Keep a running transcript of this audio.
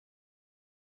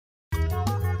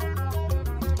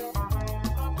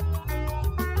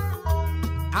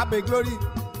abe glory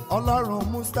Ọlọ́run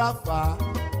Mustapha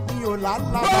ní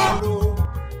ọ̀làlábàárò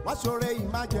wọ́n ṣoore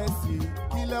emergency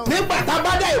kílẹ̀ o. nígbà tá a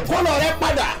bá dá ìkólọ rẹ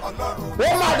padà ó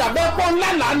máa dàbẹ́ pọ́ ńlá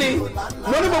lánì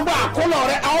mo ní gbogbo àkólọ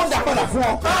rẹ a ó dà padà fún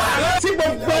ọ. tí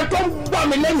gbogbo ẹ tó ń gbọ́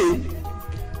mi lẹ́yìn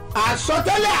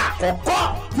àsọtẹ́lẹ̀ àkọ́kọ́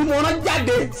tí mo rán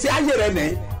jáde sí ayé rẹ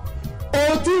nìyí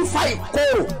o ti ń fa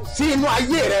ìkorò sí inú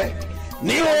ayé rẹ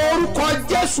ní orúkọ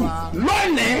Jésù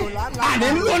lónìí àní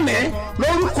lónìí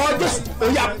lórúkọ Jésù ó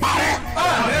yá parẹ́.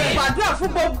 gbàdúrà fún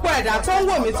gbogbo ẹ̀dá tó ń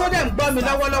wò mí tó dẹ̀ ń gbọ́ mi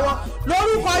lọ́wọ́lọ́wọ́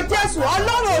lórúkọ Jésù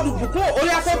Ọlọ́run olùbùkún orí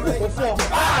afẹ́bùkún fún ọ.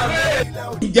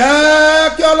 Ǹjẹ́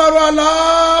kí Ọlọ́run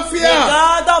àlàáfíà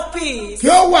God of peace kí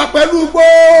ó wà pẹ̀lú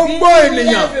gbogbo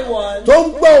ènìyàn tó ń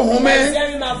gbọ́ ohùn mi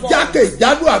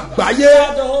jákèjádò àgbáyé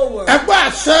ẹgbẹ́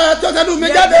àṣẹ tó tẹnu mi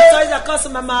jáde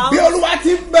bí Olúwa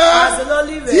ti ń bẹ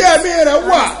tí ẹ̀mí rẹ̀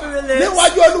wà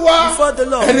níwájú Olúwa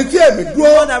ẹni tí ẹ̀mí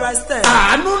dúró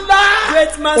àánú ńlá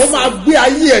ó máa gbé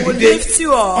ayé ẹ̀ dìde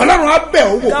Ọlọ́run á bẹ̀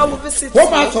ọ́ wò ó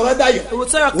máa sọ̀rọ̀ dayọ̀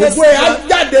gbogbo ẹ̀ á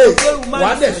jáde wà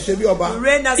á dẹ̀ ṣe bí ọba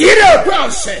ire òpin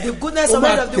ọ̀sẹ̀ ó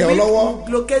máa tẹ̀ ọ́ lọ́wọ́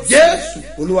Jésù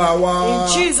Olúwa wa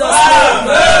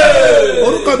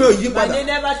orúkọ mi ò yí padà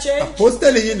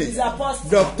àpọ́stélì yìí ni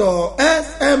Dr.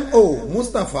 SMO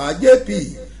Mustapha JP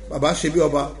baba ṣe bí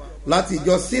ọba láti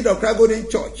ìjọ Seed of Christ Golden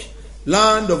Church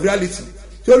Land of Reality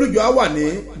tí olùjọ á wà ní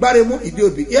Gbáremú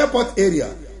Ìdíòbí Airport area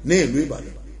ní ìlú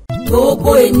Ìbàdàn.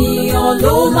 gbogbo ènìyàn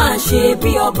ló máa ṣe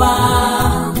bí ọba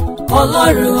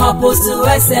Ọlọ́run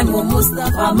Apostle SMO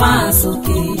Mustapha máa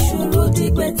sókè ìṣòro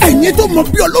dípẹ́. ẹ̀yin tó mọ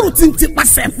bí Ọlọ́run ti ń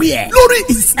tipasẹ̀ pé ẹ̀ lórí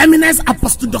His Eminence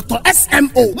Apostle Dr.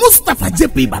 SMO Mustapha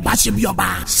JP baba ṣe bí ọba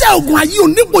ṣé ogun ayé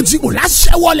onígbòjì kò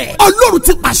láṣẹ wọlé Ọlọ́run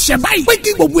ti pàṣẹ báyìí pé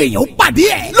kí gbogbo èèyàn ó pàdé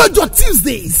ẹ̀ lọ́jọ́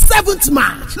Tuesday 7th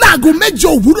March láago 8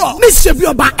 òwúrọ̀ ní ṣe bí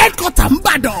ọba headquarter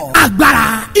ńbàdàn agbára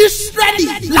Israeli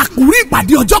làkúrí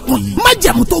ìpàdé ọjọ́ kan yìí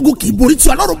májẹ̀mú tó gùn kì í borí tí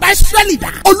Ọlọ́run bá Israeli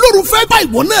dá Ọlọ́run fẹ́ bá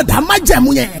ìwọ náà dá májẹ̀mú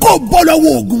yẹn kó bọ́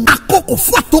lọ́wọ́ ogun àkókò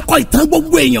fún àtòkọ ìtàn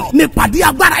gbogbo èèyàn nípàdé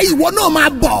agbára ìwọ náà máa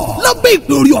bọ̀ lọ́gbẹ́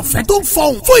ìpè orí ọ̀fẹ́ tó ń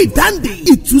fọhùn fún ìdáǹdè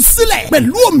ìtúsílẹ̀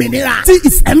pẹ̀lú òmìnira tí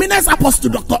His Eminence Apostle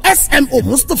Dr. SMO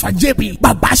Mustapha JP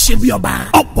bàbá ṣe bí ọba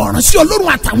ọ̀pọ̀ ránṣẹ́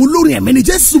Ọlọ́run àtàwọn olórin ẹ̀mí ni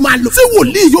Jésù máa lò tí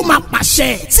wòlíì yóò máa pàṣẹ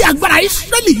tí agbára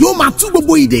Ísírẹ́lì yóò máa tú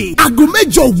gbogbo ìdè aago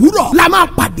 8 òwúrọ̀ la máa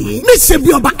pàdé ní ṣe bí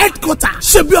ọba headquarter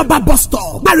ṣe bí ọba bus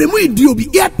stop Gbáremú Ìdíòbí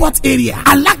airport area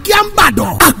Alákíá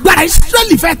ńbàdàn agbára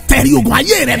Ísírẹ́lì fẹ́ tẹ̀rí ogun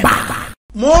ayé rẹ̀ bá.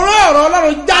 mo rán ọ̀rọ̀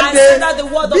Ọlọ́run jáde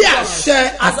bí àṣẹ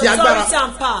àti agbára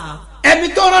ẹni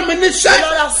tó rán mi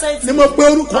níṣẹ́ ni mo pe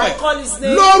orúkọ ẹ̀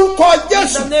lórúkọ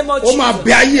Jésù ó máa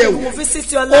bẹ ayé ẹ̀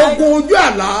wò ogun ojú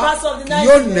àlá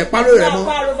yóò nípa lórí rẹ̀ mọ́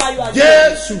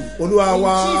Jésù Olúwa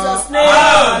wa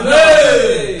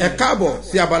ẹ káàbọ̀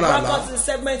sí abala àlá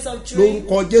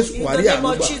lórúkọ Jésù wàrí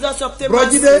àlùbà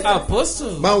Bùrọ̀jídé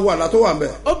máa ń wo àlá tó wà mẹ́.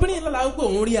 obìnrin lọ́la gbọ́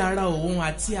òun rí ara òun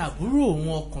àti àbúrò òun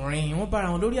ọkùnrin wọ́n bára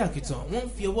wọn lórí àkìtàn wọ́n ń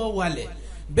fi ọwọ́ walẹ̀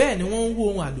bẹ́ẹ̀ ni wọ́n ń wo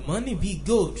ohun àlùmọ́ọ́nì bíi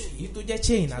gold èyí tó jẹ́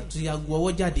chain àti aago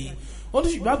ọwọ́ jáde wọ́n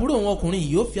tún ṣùgbọ́n àbúrò òun ọkùnrin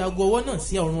yìí ó fi aago ọwọ́ náà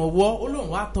sí ọrùn ọwọ́ ó lóun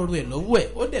wá tọrọ ẹ̀ lọ́wọ́ ẹ̀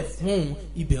ó dẹ̀ fún òun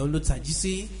ibẹ̀ ó ló tají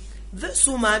sí. This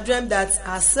woman dreamed that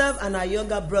herself and her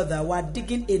younger brother were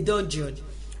digging a dungeon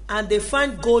and they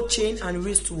find gold chain and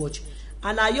wristwatch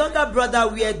and her younger brother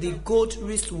wear the gold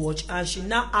wristwatch and she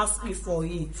now asked me for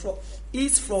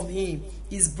it from him,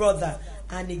 his brother,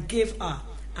 and he gave her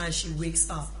and she wakes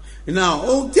up. Now,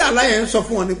 ohun tí aláyẹ ń sọ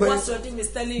fún wọn ni pé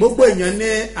gbogbo èèyàn ní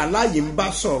aláyẹ ń bá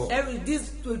sọ̀rọ̀. This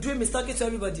dream is talking to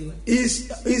everybody.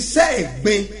 Iṣẹ́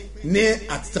ẹ̀gbin ní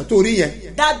àtìtàn tó rí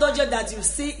yẹn. That dungeon that you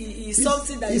see is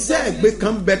something that is. Iṣẹ́ ẹ̀gbin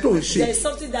kan bẹ tó ń ṣe. There is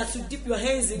something that you dip your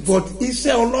hands into. But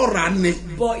iṣẹ́ ọlọ́ràá ni.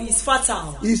 But it's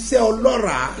fatal. Iṣẹ́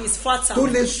ọlọ́ràá. It's fatal. Tó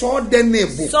lè sọ ọ́ dẹ́nu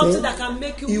ìbùkún. Something that can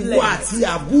make you blessed. Ìwọ àti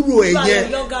àbúrò ẹ̀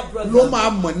yẹn ló máa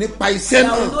mọ̀ nípa iṣẹ́ náà.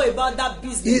 That will know about that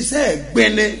business. Iṣẹ́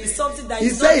ẹ̀gbin ni. It's something that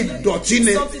is iṣẹ́ ìdọ̀tí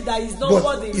ni. Something that is not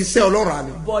worthy. Iṣẹ́ ọlọ́ràá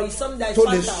ni. But it's something that is tó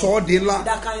fatal. lè sọ ọ́ di ńlá.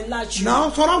 That can enlarge you.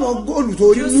 Náà sọ́ra àwọn góòlù tó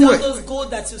rí mú ẹ̀.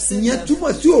 Ìyẹn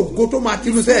túmọ̀ sí ògo tó máa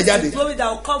tinú sẹ́yìn jáde. Glory that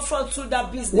will come from through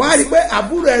that business. Wá rí i pé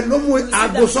àbúrò ẹ̀ ló mú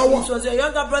aago sọ́wọ́. It was your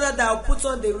younger brother that will put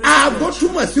on the wristwatch. Aago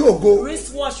túmọ̀ sí ògo.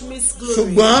 Wristwatch means glory.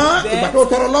 Ṣùgbọ́n ìgbà tó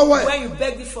tọrọ lọ́wọ́ ẹ̀. When you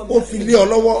beg it from ó fi lé ọ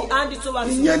lọ́wọ́. he hand it over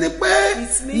to you. Ìyẹn ni pé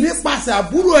nípasẹ̀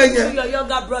àbúrò ẹ̀ yẹn. Your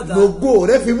younger brother. Lògo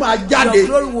rẹ̀ fi máa jáde. Your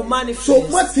glory will manifest. So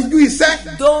wọ́n ti ju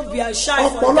iṣẹ́. Don't Don't be shy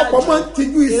for that ọ̀pọ̀lọpọ̀ máa ń job.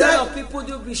 tijú A iṣẹ́ lot of people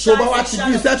do be shy tó bá wá for tijú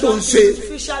shy of iṣẹ́ tó your ń job. ṣe If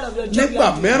you shy of your job, nígbà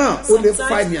mìíràn ó lè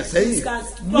fa ènìyàn sẹ́yìn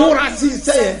múra sí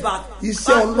iṣẹ́ yẹn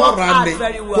iṣẹ́ ọlọ́ra ni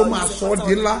tó máa sọ ọ́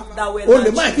di ńlá ó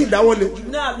lè má kí ìdáwọ́lé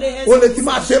ó lè ti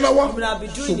máa ṣe lọ́wọ́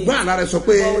ṣùgbọ́n àlá rẹ̀ sọ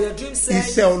pé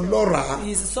iṣẹ́ ọlọ́ra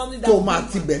tó máa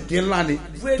ti bẹ̀ di ńlá ni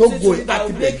tó gòyè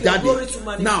láti bẹ̀ jáde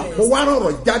náà mo wá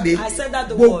rọ̀rọ̀ jáde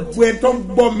gbogbo ẹ̀ tó ń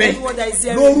gbọ́ mẹ́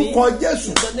lórúkọ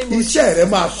Jésù iṣẹ́ rẹ̀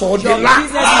máa sọ ọ́ di ńlá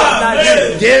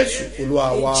Jésù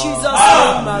Olúwa wa.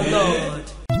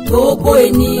 gbogbo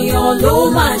ènìyàn ló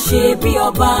máa ṣe bí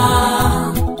ọba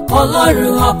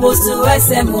ọlọ́run àpòsù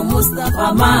SM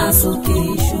Mustapha máa sókè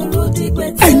ìṣòro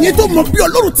dígbẹ́tì. ẹ̀yin tó mọ bí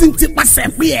ọlọ́run ti ń tipasẹ̀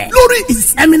pé ẹ̀ lórí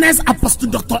his eminence apostle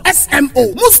Dr. SMO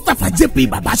Mustapha JP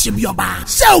bàbá ṣe bí ọba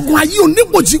ṣé ogun ayé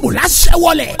onígbòjìgbò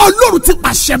láṣẹ́wọlẹ̀ ọlọ́run ti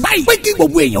pàṣẹ báyìí pé kí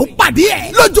gbogbo èèyàn ó pàdé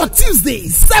ẹ̀ lọ́jọ́ Tuesday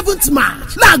 7th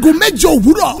March láago 8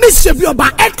 òwúrọ̀ ní ṣe bí ọba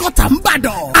headquarter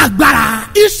ńbàdàn agbára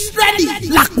Israeli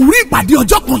làkúrí ìpàdé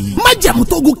ọjọ́ kan yìí májẹ̀mú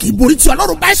tó gòkè ìborí tí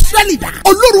ọlọ́run bá Israeli dá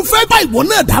ọlọ́run fẹ́ bá ìwọ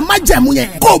náà dá májẹ̀mú yẹn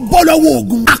kó bọ́ lọ́wọ́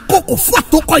ogun àkókò fún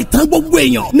àtòkọ ìtàn gbogbo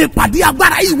èèyàn nípàdé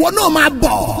agbára ìwọ náà máa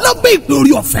bọ̀ lọ́gbẹ́ ìpè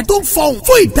orí ọ̀fẹ́ tó ń fọhùn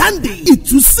fún ìdáǹdè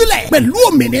ìtúsílẹ̀ pẹ̀lú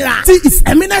òmìnira tí his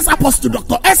eminence apostle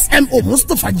Dr. SMO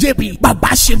Mustapha JP bàbá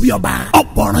ṣe bí ọba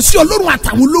ọ̀pọ̀ ránṣẹ́ ọlọ́run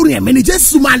àtàwọn olórin ẹ̀mí ni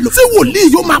Jésù máa lò tí wòlíì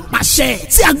yóò máa pàṣẹ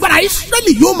tí agbára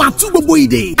Israẹli yóò máa tú gbogbo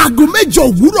ìdè aago 8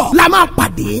 òwúrọ̀ la máa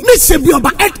pàdé ní ṣe bí ọba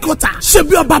headquarter ṣe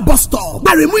bí ọba bus stop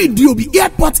gbàrẹ̀mú ìdíòbí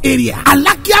airport area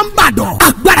alákíá ńbàdàn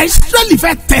agbára Israẹli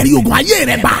fẹ́ tẹ̀rí ogun ayé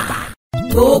rẹ̀ bá.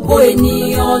 gbogbo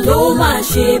ènìyàn ló máa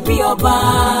ṣe bí ọba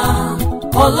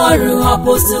ọlọ́run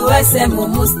àpòsù SM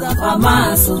Mustapha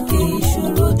máa sókè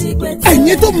ìṣòro dígbẹ́tì.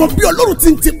 ẹ̀yin tó mọ bí ọlọ́run ti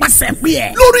ń tipasẹ̀ pé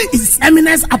ẹ̀ lórí his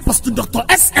eminence apostle Dr.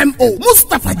 SMO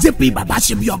Mustapha JP bàbá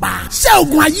ṣe bí ọba ṣé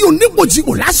ogun ayé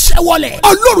onígbòjìgbò láṣẹ́wọlẹ̀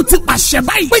ọlọ́run ti pàṣẹ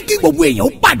báyìí pé kí gbogbo èèyàn ó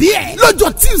pàdé ẹ̀ lọ́jọ́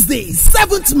Tuesday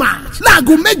 7th March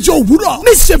láago 8 òwúrọ̀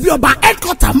ní ṣe bí ọba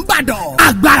headquarter ńbàdàn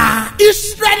agbára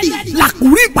Israeli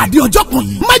làkúrí ìpàdé ọjọ́ kan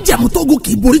yìí májẹ̀mú tó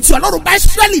gòkè ìborí tí ọlọ́run bá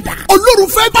Israeli dá ọlọ́run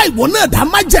fẹ́ bá ìwọ náà dá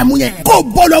májẹ̀mú yẹn kó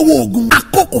bọ́ lọ́wọ́ ogun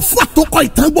àkókò fún àtòkọ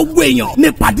ìtàn gbogbo èèyàn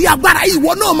nípàdé agbára ìwọ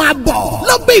náà máa bọ̀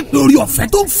lọ́gbẹ́ ìpè orí ọ̀fẹ́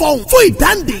tó ń fọhùn fún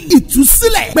ìdáǹdè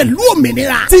ìtúsílẹ̀ pẹ̀lú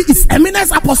òmìnira tí his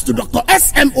eminence apostle Dr.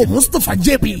 SMO Mustapha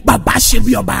JP bàbá ṣe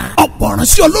bí ọba ọ̀pọ̀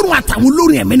ránṣẹ́ ọlọ́run àtàwọn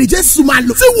olórin ẹ̀mí ni Jésù máa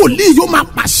lò tí wòlíì yóò máa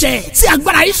pàṣẹ tí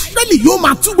agbára Israẹli yóò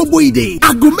máa tú gbogbo ìdè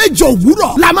aago 8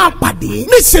 òwúrọ̀ la máa pàdé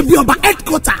ní ṣe bí ọba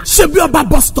headquarter ṣe bí ọba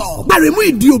bus stop gbàrẹ̀mú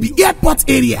ìdíòbí airport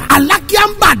area alákíá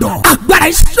ńbàdàn agbára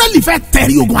Israẹli fẹ́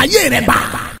tẹ̀rí ogun ayé rẹ̀ bá.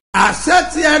 àṣẹ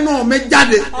tí ẹnu mi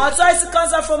jáde. Authority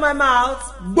comes out from my mouth.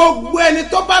 gbogbo ẹni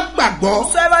tó bá gbàgbọ́.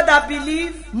 Whosoever that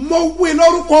believe, mo wí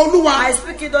lórúkọ Olúwa. I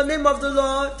speak in the name of the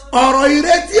Lord. ọ̀rọ̀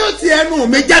ìrètí ó ti ẹnu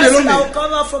mi jáde That will lónìí.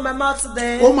 come out from my mouth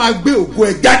today. ó máa gbé ògo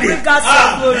ẹ̀ jáde. Bring out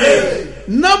your glory.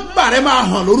 nọ́mbà rẹ máa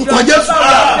hàn lórúkọ Your Jésù. number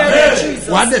will appear in Jesus.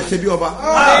 wàá dẹ̀ ṣe bí ọba.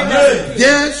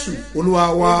 Jésù Olúwa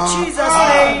wa. In Jesus'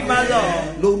 name, my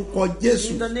Lord. lórúkọ Jésù.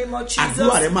 In the name of Jesus.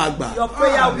 àdúrà rẹ máa gbà. Your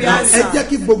prayer will be ẹ jẹ́ answered.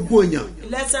 kí gbogbo èèyàn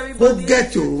Let kó everybody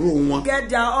gẹ̀ẹ́tì òróró wọn. get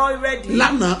their all ready.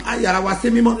 lánàá ayára wa sí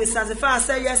mímọ́. We sanctify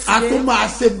ourselves a tún yesterday. máa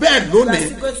ṣe bẹ́ẹ̀ We are lónìí.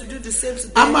 still going to do the same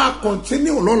today. a máa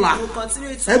kọ̀ntínú lọ́la. We will continue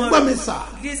it ẹ gbọ́ tomorrow. mi sà.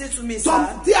 Listen to me, tó sir.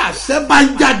 tí àṣẹ bá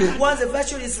ń jáde. Once the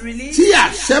virtue is released, tí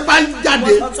àṣẹ bá ń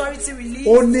jáde. once authority released,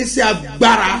 ó ní sí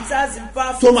agbára it has the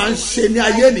power tó máa ń ṣe ní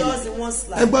ayé and nìyí. does in one's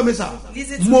life. ẹ gbọ́ mi sà.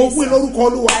 Listen to mo me, wí sir. lórúkọ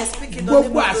Olúwa. I speak in the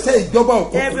gbogbo name of the àṣẹ Lord.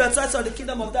 ìjọba Every òkùnkùn authority of the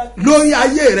kingdom of darkness lórí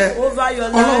ayé rẹ over your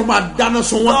Ọlọ́run life, máa dáná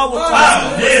sun wọn. God will consume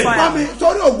with gbọ́ mi fire.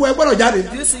 sórí ògùn ẹ gbọ́dọ̀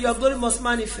jáde. You see, your glory must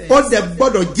manifest. ó dẹ̀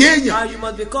gbọ́dọ̀ jẹ́ èèyàn. And you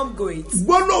must become great.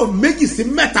 gbólóhùn méjì sí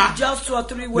mẹ́ta Just 2 or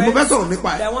 3 ni mo words fẹ́ sọ̀rọ̀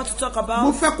nípa that I ẹ̀. want to talk mo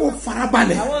about. fẹ́ kó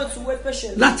farabalẹ̀ I want to wait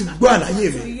patiently láti gbọ́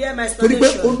àlàyé to mi. hear my torí pé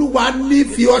explanation. Olúwa ní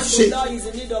fi ọ́ ṣe. The Lord is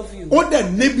in need of you. ó dẹ̀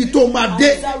níbi tó máa And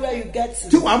dé. is that where you get tí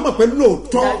to? wàá mọ̀ pé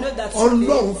lóòótọ́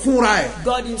Ọlọ́run fúnra ẹ̀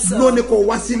God himself ló ní kó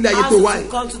wá sílé ayé tó asked wá you to yìí.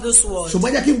 come to this world.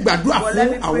 ṣùgbọ́n jẹ́ kí n gbàdúrà But fún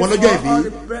let me pray àwọn for ọlọ́jọ́ all ìbí. the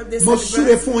birthday mo celebrants.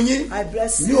 súre fún yín I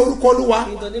bless ní you. orúkọ Olúwa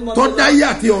In the name of tó the dá Lord. ayé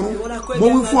àti ọ̀run. You wanna quit mo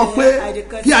wí them fún ọ now, pé I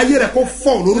declare kí ayé rẹ kó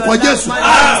fọ́ lórúkọ Your Jésù. life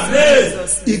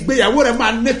manifests in Jesus' name. ìgbéyàwó rẹ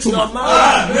máa nẹ́tùmọ̀. Your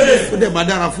marriage ó dẹ̀ máa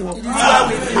dára fún ọ. It is well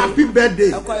with you. happy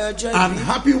birthday Ọkọ ọjọ́ and ìbí.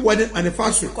 happy wedding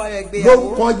anniversary. Ọkọ ìgbéyàwó.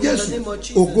 lórúkọ In the Jésù name of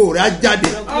Jesus. ògo rẹ á jáde.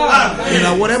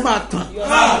 ìràwọ̀ rẹ máa tàn.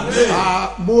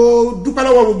 mo dúpẹ́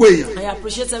lọ́wọ́ gbogbo èèyàn èèyàn. I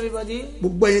appreciate everybody.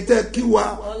 Gbogbo ẹ̀yin tẹ́ kí wa.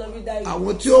 All of you that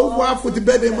Àwọn tí ó wá fún ti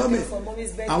birthday mọ́mì.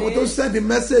 Àwọn tó send the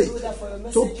message.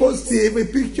 Tó post the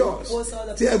pictures.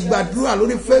 Tí ẹ gbàdúrà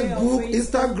lórí Facebook,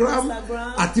 Instagram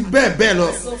àti bẹ́ẹ̀ bẹ́ẹ̀ lọ.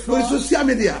 Lórí social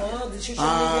media.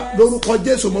 Lórúkọ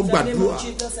Jésù mo gbàdúrà.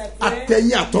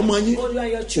 Àtẹ̀yìn àtọmọ yín.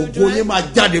 Ògo yín máa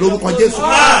jáde lórúkọ Jésù.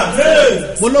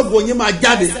 Mo lógo yín máa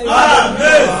jáde.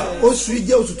 Oṣù yìí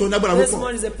jẹ́ oṣù tó lágbára púpọ̀.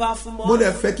 Mo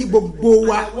lè fẹ́ kí gbogbo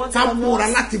wa ká múra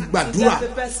láti gbàdúrà.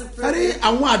 Kárí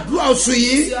àwọn àdúrà oṣù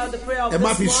yìí ẹ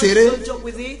má fi ṣeré.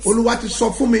 Olúwa ti sọ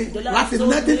fún mi láti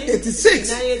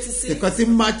 1986 nǹkan tí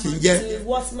March ń jẹ́.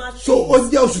 So ó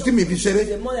jẹ́ oṣù tí mi fi ṣeré.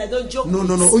 No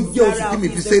ó jẹ́ oṣù tí mi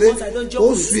fi ṣeré.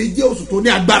 Oṣù yìí jẹ́ oṣù tó ní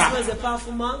agbára.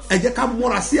 Ẹ jẹ́ ká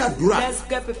múra sí àdúrà.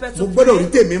 Mo gbọ́dọ̀ rí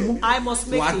tèmi mú.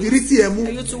 Wà á ti rí tiẹ̀ mú.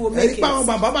 Ẹ̀rí pa àwọn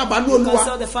bàbá ní Olúwa.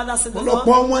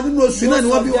 Ọlọ́pọ̀ wọn nínú oṣù náà ni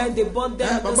wọ́n bí wọn.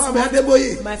 Bàbá mi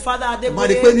Adébóyè. Mo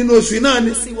rí pé nínú oṣù náà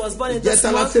ni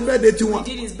ìjẹta la ṣe bẹ́ẹ̀ de tiwọn.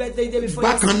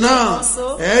 Bákan náà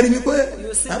ẹ̀rí wípé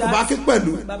bàbá kí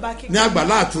pẹ̀lú ní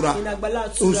àgbàlá àtura.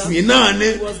 Oṣù yìí náà ni.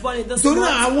 Torí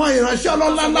àwọn ìránṣẹ́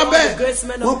ọlọ́lá lábẹ́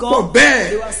wọ́n pọ̀ bẹ́ẹ̀.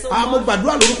 Mo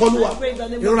gbàdúrà lórúkọ Olúwa.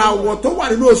 Ìràwọ̀ tó wà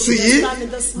nínú oṣù yìí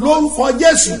lórúkọ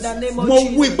Jésù. Mo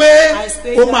wí pé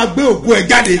ó máa gbé ògo ẹ̀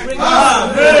jáde.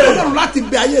 Ọlọ́run láti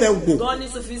bẹ ayé rẹ̀ wò.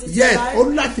 Yes, ó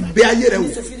láti bẹ ayé rẹ̀ wò.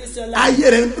 Ayé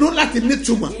rẹ̀ ló láti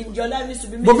nítumọ̀.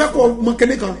 Mo fẹ́ kó mọ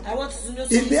kíní kan.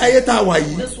 Ilé ayé tá a wà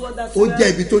yìí ó jẹ́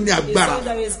ibi tó ní agbára.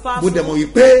 Mo dẹ̀ mọ̀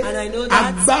wípé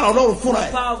agbára Ọlọ́run fúnra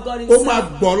ẹ̀ ó máa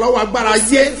gbọ́ lọ́wọ́ agbára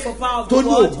ayé tó ní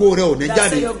ògo rẹ̀ ò ní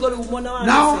jáde.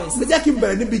 Now mo jẹ́ kí n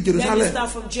bẹ̀rẹ̀ níbi Jerusalem.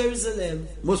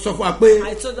 Mo sọ fún wa pé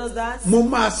mo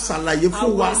máa ṣàlàyé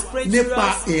fún wa nípa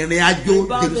ìrìn àjò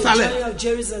Jerusalem.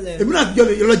 Èmi náà ti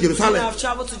lọ Jerusalem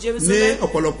ní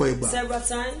ọ̀pọ̀lọpọ̀ ìgbà.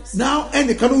 Now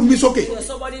ẹnìkan ló mí sókè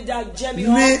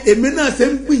ní èmi náà ṣe ń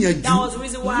gbìyànjú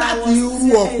láti rú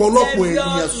ọ̀pọ̀lọpọ̀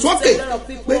ènìyàn sókè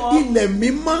pé ilẹ̀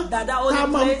mímọ́ ká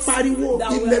máa ń pariwo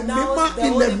ilẹ̀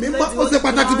mímọ́ ó ṣe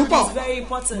pàtàkì púpọ̀.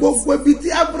 Gbogbo ibi tí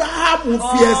Abrahamu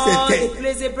fi ẹsẹ̀ tẹ̀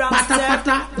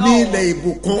pátápátá ní ilẹ̀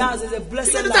ìbùkún.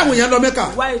 Kí ló dé táwọn èèyàn lọ Mẹ́kà?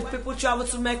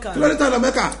 Kí ló dé táwọn lọ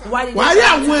Mẹ́kà? Wàá rí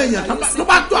àwọn èèyàn tó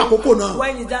bá tó àkókò náà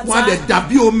wọ́n á dẹ̀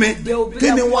dàbí omi. Kí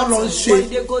ni wọ́n lọ ń ṣe?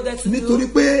 Nítorí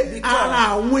pé ara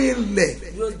àwọn ilẹ̀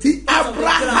tí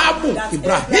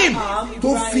Ibrahim tó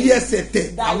fi ẹsẹ̀ tẹ̀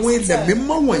àwọn ilẹ̀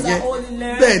mímọ́ wọ̀nyẹn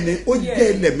bẹ́ẹ̀ ni ó jẹ́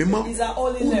ilẹ̀ mímọ́.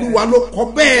 Olúwa ló kọ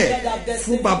bẹ́ẹ̀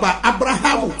fún baba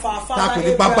Abrahamu tá a kò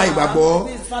ní bàbá ìgbàgbọ́.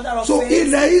 So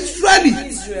ilẹ̀ Israẹli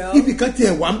ibì kan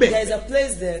tiẹ̀ wà ń bẹ̀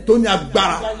tó ní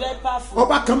agbára.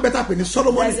 Ọba kan bẹ́ẹ̀ tà pé ní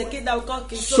Solomoni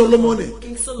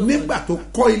nígbà tó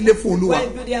kọ́ ilé fún Olúwa.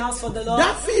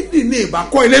 Dáfídì ní ìbá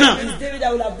kọ́ ilé náà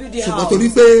ṣùgbọ́n torí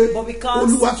pé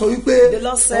Olúwa sọ wípé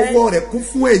ọwọ́ rẹ̀ kún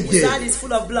fún ẹ̀jẹ̀.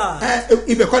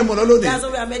 Ibẹ̀ kọ́ ni mo lọ lónìí.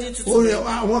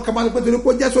 Àwọn kan máa ń pẹ́ torí kó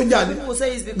jẹ́ sójà ni.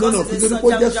 Lọ́nà kí torí kó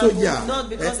jẹ́ sójà.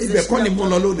 Ibẹ̀ kọ́ ni mo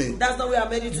lọ lónìí.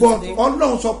 But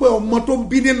Ọlọ́run sọ pé ọmọ tó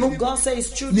bí nínú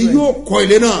ni yóò kọ́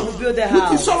ilé náà. Ní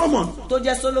ti Solomon.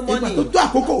 Ìgbà tó tó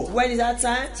àkókò.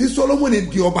 Tí Solomon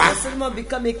di ọba.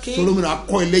 Solomon á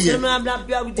kọ́ ilé yẹn.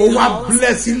 Ó wá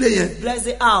bless ilé yẹn.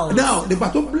 Now nígbà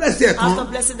tó bless ẹ̀ tán.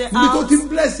 Níbi tó ti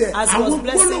bless ẹ̀ àwọn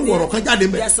gbólóhùn ọ̀rọ̀ kan jáde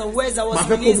mẹ́. Màá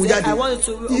fẹ́ kó mu jáde.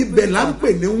 Ibẹ̀ là ń pè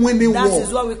ní winning war.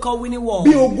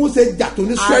 Bí ogun ṣe jà tó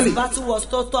ní Israeli.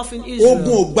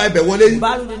 Ogun ò gba ibẹ̀ wọlé rí.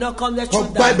 Kò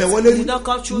gba ibẹ̀ wọlé rí.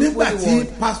 Nígbà tí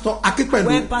Pastor Akínpẹ̀lú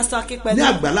ní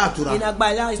àgbàlá àtura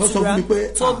tó sọ fún mi pé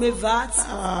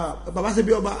bàbá ṣe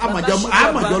bí ọba àmàjọ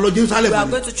lọ Jerusalem ni.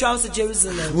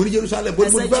 Mo ní Jerusalem bó ni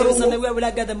mo fẹ́ rówó.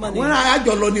 Wọ́n á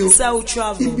jọ lọ ní o.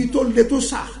 Ibi tó le tó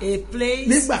sà.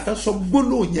 Nígbà tó sọ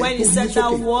gbólóhùn yẹn tó ní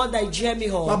sókè.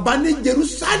 Bàbá ní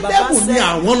Jerusalem ni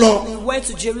àwọn lọ.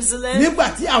 Nígbà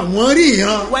tí àwọn rí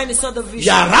ìran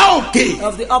yàrá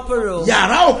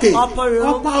òkè upper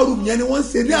room yẹn ni wọ́n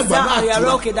ṣe ní àgbàlá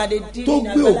àtura tó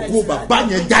gbé ògo bàbá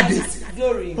yẹn jáde.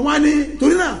 Wọ́n á ní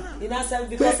torí náà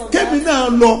kẹ́mi náà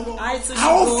lọ a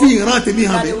ó fi ìran tèmi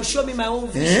hàn mí.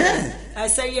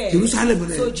 Jerusalem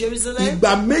rẹ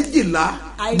ìgbà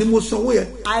 12 ni mo sanwó yẹn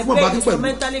fún bàbá pẹ̀lú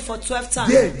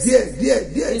díẹ̀.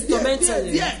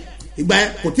 Ìgbà yẹn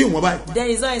kò tí ì wọ́n báyìí. Then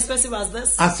it's not expensive as this.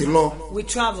 A sì lọ. We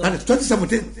travel. That is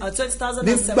 2017. 2017.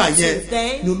 Nígbà yẹn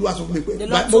ni Olúwa sọ fún mi pé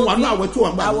mo wà ní àwẹ̀ tó wà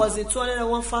ń bá mi. I was in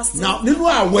 201 fasting. Now nínú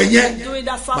àwẹ̀ yẹn during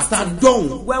that fasting, bàtà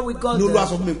dọ̀hún where we got ni Olúwa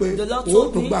sọ fún mi pé o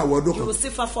tó gba àwẹ̀ ọdún kan. You will see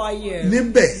for a year.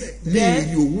 Níbẹ̀ ni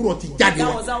èrè òwúrọ̀ ti jáde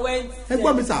wá. That was when the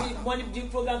money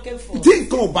program came for. Tí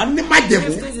nǹkan ò bá ní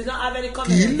májẹ̀mú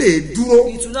kì í lè dúró.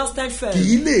 It will not stand firm. Kì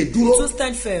í lè dúró. It will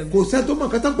stand firm. Kò sẹ́ni tó mọ̀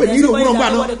nǹkan tó ń pè ní èrè òwúrọ̀ gbà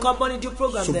náà.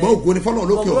 Ṣùgbọ́n ògo ni fọlọ́run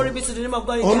lókè But glory ọ̀run be to the name of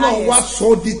God in the ọlọ́run wá highest. sọ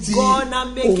ọ́ di ti God now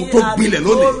make ohun it tó a gbilẹ̀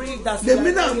glory lónìí that's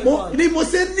lèmi náà like ni mo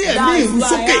ṣe ní ẹ̀mí That's ìrú why I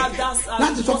sókè have that,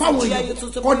 láti sọ fáwọn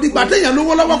èèyàn to kọ́ dìgbà téèyàn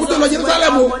lówó lọ́wọ́ kó tó lọ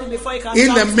Jerusalem o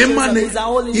ilẹ̀ mímọ́ ni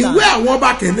ìwé àwọn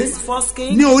ọba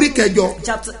kìíní ní orí kẹjọ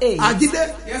chapter 8 àjídé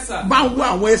Yes, sir. bá ń wọ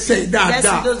àwọn ẹsẹ̀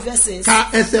dáadáa those verses. ka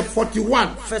ẹsẹ̀ 41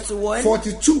 41,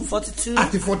 42 42,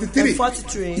 àti 43 and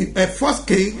 43. First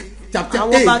King chapter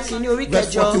àwọn ọba 8 kìíní orí verse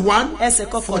kẹjọ 41 ẹsẹ̀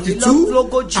 42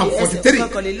 kọkànlélógójì and ẹsẹ̀ 43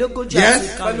 kọkànlélógójì Yes. àti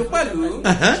ìkarùn. pẹ̀lú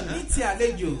ní ti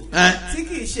àlejò tí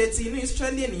kì í ṣe ti inú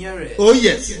Ísírẹ́lì ènìyàn rẹ̀. Oh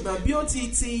yes. ṣùgbọ́n bí ó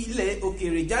ti ilẹ̀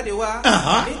òkèèrè jáde wá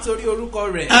nítorí orúkọ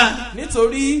rẹ̀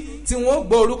nítorí tí wọ́n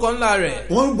gbọ́ orúkọ ńlá rẹ̀.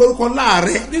 wọ́n ń gbórúkọ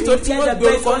láàrẹ̀. nítorí tí wọ́n gbọ́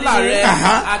orúkọ ńlá rẹ̀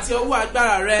àti ọwọ́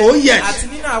agbára rẹ̀ Oh yes. àti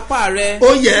nínú apá rẹ̀.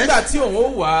 Oh yes. nígbà tí òun ó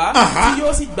wá tí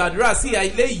yóò sì gbàdúrà sí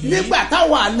ilé yìí. nígbà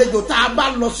táwọn àlejò tá a bá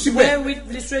lọ síbẹ̀ when we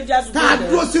the strangers tá a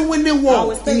dúró sí wíní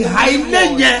wọ stay ìhà in ilé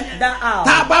the yẹn that house.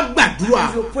 tá a bá gbàdúrà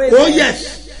If you pray oh there. yes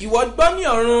ìwọ gbọ́ ní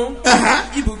ọ̀run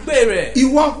ibùgbé rẹ̀.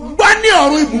 ìwọ gbọ́ ní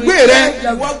ọ̀run ibùgbé rẹ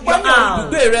ìwọ gbọ́ ní ọ̀run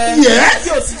ibùgbé rẹ̀. Yes. kí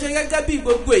o sì ṣe gẹ́gẹ́ bí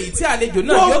gbogbo èyí tí àlejò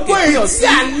náà yóò gbogbo kéde ọ èyí sí. tí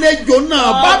àlejò náà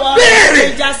bá Our béèrè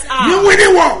strangers are. ní wíní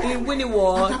wọ in winning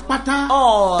war pátápátá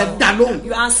all ẹ dá lóhùn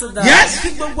you answer that. yes kí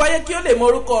gbogbo ayé kí ó lè mọ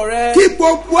orúkọ rẹ̀. kí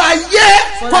gbogbo ayé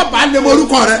kọ́ bá lè mọ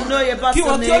orúkọ rẹ know your kí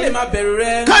wọn pastor kí ó lè name. máa bẹ̀rù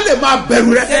rẹ̀. ká lè máa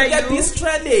bẹ̀rù rẹ gẹ́gẹ́ bí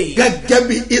Ísírẹ́lì. gẹ́gẹ́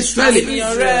bí Israẹli.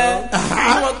 ènìyàn rẹ̀.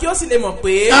 kí wọn kí ó sì lè mọ̀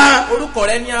pé orúkọ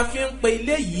rẹ̀ ni a fi ń pe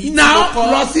ilé yìí tí mo now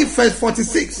kọ́. lọ sí verse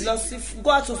 46 lọ sí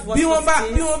go out of bí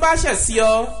wọ́n bá ṣẹ̀ sí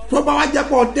ọ. tó bá wá jẹ́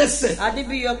pọ̀ dẹ́ṣẹ̀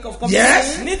adibiyo of Yes.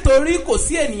 nítorí kò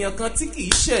sí ènìyàn kan tí kì í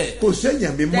ṣẹ̀. kò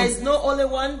séèyàn mímọ́. there is no only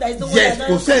one there is no one yes that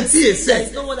kò doesn't sẹ́ni tí commit èsẹ̀ sin. there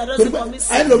is no one that torí doesn't pé commit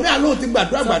sin. ẹlòmíà ló ti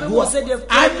gbàdúrà Some gbàdúrà people say they've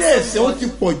á prayed ní so ẹ̀ṣẹ̀ ó much ti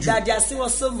pọ̀ jù that their sin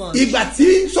was so much. ìgbà tí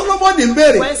Solomoni ń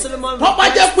béèrè When Solomon tó bá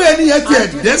jẹ́ pé ẹnìyẹn ti ẹ̀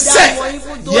and dẹ́ṣẹ̀ that one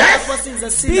even though yes that person is a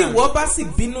bí sinner. ìwọ bá sì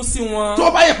bínú sí wọn. tó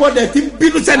bá yẹ kó dẹ̀ ti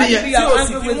bínú sẹ́ni yẹn And tí o are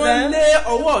sì angry fi with wọ́n them. lé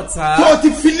ọwọ́ ọ̀tá. tó ti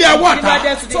filé ọwọ́ Deliver ta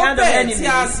them to the tó hand of bẹ́ẹ̀ enemy.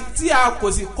 tí a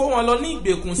kò sì kó wọn lọ ní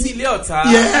ìgbèkùn sí ilé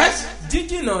ọ̀tá. yes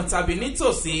jíjìnà tàbí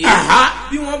nítòsí. Aha.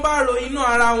 bí wọ́n bá ro inú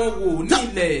ara wọn wò ní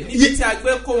ilẹ̀ níbi tí a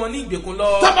gbé kó wọn ní ìgbèkùn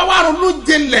lọ. tó bá wà ronú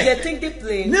jinlẹ̀ they think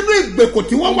deeply. nínú ìgbèkùn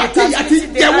tí wọ́n wà tí ìyà ti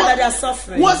They jẹ are wọ́n that they are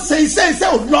suffering. wọ́n ṣe iṣẹ́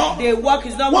ò lọ Their work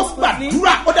is not wọ́n smoothly.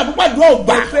 gbàdúrà ó dàbí gbàdúrà ò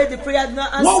gbà They pray the prayer did not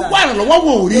answer. wọ́n wà ìrànlọ́wọ́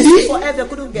wọn ò rí They look for help they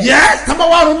couldn't get. yes tó bá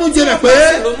wà ronú jinlẹ̀ pé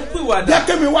ronúpìwàdà. jẹ́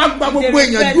kí mi wá gba gbogbo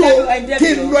èèyàn dúró kí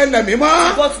n lọ ilẹ̀ mi mọ́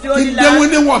kí n déwé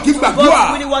níwọ̀n kí gbàdúrà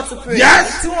Go to want to pray. yes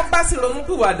tí wọ́n bá sì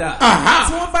ronúpìwàdà. Aha.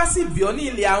 tí wọ́n bá sì bí ọ ní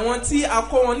ilé àwọn tí a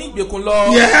kó wọn ní ìgbèkùn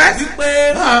lọ. Yes.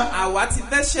 wípé Ah. àwa ti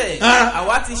dẹ́ṣẹ̀. Ah.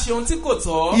 àwa ti ṣe ohun tí kò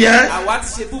tọ́. Yes. àwa ti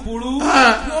ṣe búburú.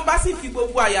 Ah. bí wọ́n bá sì fi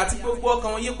gbogbo àyà àti gbogbo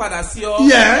ọkàn wọn yí padà sí ọ.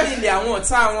 Yes. ní ilé àwọn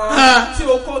ọ̀tá wọn. Ah. tí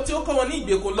ó kó wọn ní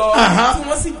ìgbèkùn lọ. Aha. tí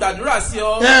wọ́n sì gbàdúrà sí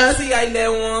ọ. Yes. sí ilẹ̀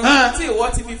wọn. Ah. tí ìwọ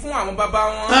ti fi fún àwọn bàbá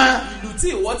wọn. Ah. ìlú tí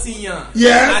ìwọ ti yàn.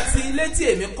 Yes. àti ilé tí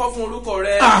èmi kọ́ fún orúkọ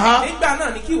rẹ. Aha. nígbà náà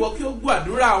ni kí ìwọ kí ó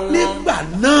gbàdúrà wọn. nígbà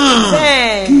náà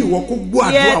Then, kí ìwọ kó gbọ́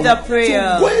àdúrà hear the wọn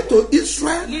prayer. so go to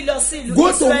Israel Lílọ sí ìlú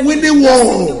go to Ísírẹ́lì. winning Lọ sí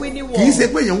war the winning war. kì í ṣe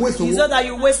pé èèyàn waste It's owó not that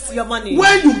you waste your money.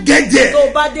 when you get there Tó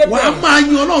o bá débẹ̀, wà á máa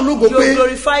yan Ọlọ́run lógo you pé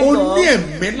glorify o God ní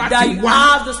ẹ̀mí that láti you wá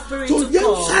have the spirit to to come.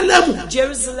 Jerusalem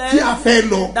Jerusalem tí a fẹ́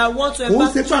lọ that want to kò ń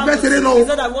embark ṣe pé a fẹ́ travel. ṣeré lọ It's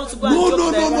not that I want to go and no joke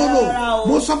no there. no no Rárá no o.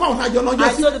 mo sọ fáwọn àjọ lọ́jọ́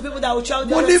I sí told the people that will travel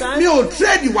the mo ní other time. mi ò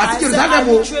trade wá sí I said, Jerusalem I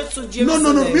o will trade to no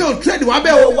no no Jerusalem. mi ò trade wá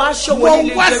bẹ́ẹ̀ o Mo wá ṣòwò mo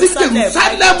nílé wá sí Jerusalem.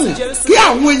 Jerusalem I went to Jerusalem. kí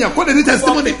àwọn èèyàn kó lè ní For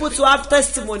testimony people to have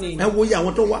testimony. ẹ wo iye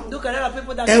àwọn tó wá Look at other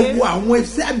people that ẹ came. wo àwọn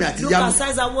iṣẹ́ àmì Look àtìyánu at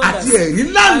signs and wonders. àti ẹ̀rí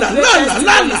ńláńlá And great ńláńlá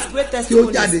ńláńlá testimonies, great tí ó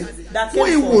testimonies jáde that fún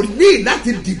came forth. ìwòlíì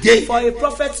láti dìde For a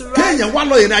prophet to rise. kéèyàn wá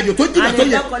lọ ìrìn àjò tó jìnnà And tó a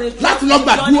yẹ knock on a láti door, lọ the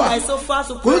gbàdúrà journey is so far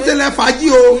to kò ń pray. ṣẹlẹ̀ fàájì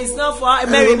o It's not for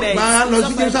merriment. máa lọ It's sí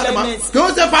not for Jerusalem enjoyment. kò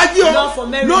ń ṣe fàájì o Not for no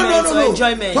merriment no no or no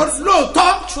enjoyment.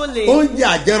 lóòótọ́ Truly. oúnjẹ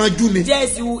àjẹranjú ni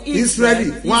Yes, you will eat. Israeli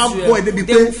Israel. wọ́n á bọ̀ ẹ́ débi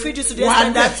They pé will feed you to the wọ́n á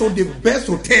extent that dẹ̀ so the best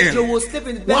hotel you will sleep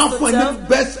in the wọ́n á best fún ẹ ní hotel.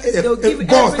 best They will give you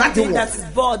bus láti everything wọ̀ that is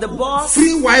ball, the boss.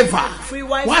 free wifi Free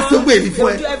Wi-Fi. wọ́n á ṣe gbé èdè They fún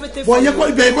will do ẹ everything bọ̀ for yẹn you. kọ́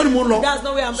ibẹ̀ yẹn kọ́ ni mo ń lọ That's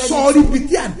not where I'm heading sọ́ọ́rí to. bíi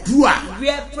tí àdúrà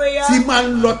Where prayer. tí máa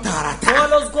ń lọ tààràtà All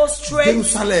those go straight.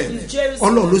 Jerusalem is Jerusalem.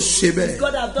 Ọlọ́run ló ṣe bẹ́ẹ̀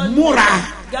God have done múra it.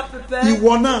 Get prepared.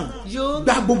 ìwọ náà You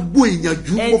gba gbogbo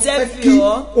ìyànjú mo fẹ́ endeavour kí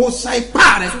o sa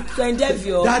ipá rẹ to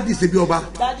endeavour. dáàdì ṣe bí ọba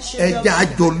Daddy ṣe bí ọba. ẹja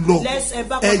àjọ lọ Let's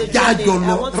embark on the ẹja journey. àjọ I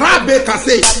lọ want to rábẹ go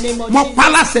kàṣe in the name of mọ Jesus.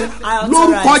 pálásẹ I authorize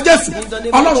lórúkọ Jésù in the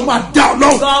name of Ọlọ́run máa Jesus. dá ọ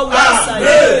lọ́wọ́ God will answer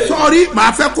you. sọrí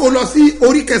màá fẹ́ kó o lọ sí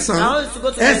orí I kẹsàn-án want you to go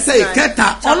to verse ẹsẹ̀ 9. ìkẹta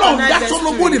Chapter Ọlọ́run 9 dá verse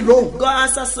Sólómọ́nì 3. lóhùn God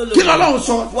answer Solomon. kí lọ́lọ́run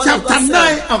sọ What chapter did God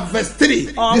say? 9 and verse 3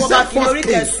 Àwọn the ọba same kìíní orí first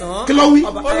king kẹsàn-án. kí ló wí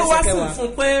Ọba olúwa sì kẹwàá. fún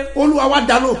pé Olúwa wa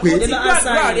dá ló pé They don't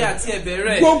answer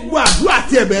you. gbogbo àdúrà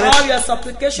àti ẹ̀bẹ̀ rẹ All your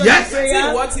supplication and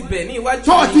prayer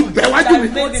tó ti bẹ̀ wájú mi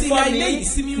that made before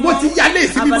me, mo ti yálé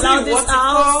ìsinmi I've allowed this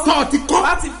house tó ti kọ́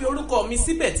láti fi orúkọ mi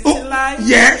síbẹ̀ títí láé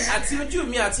àti ojú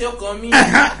mi àti ọkàn mi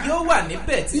yóò wà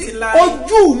níbẹ̀ títí láé.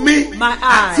 ojú mi my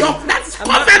eyes, àti ọkàn láti and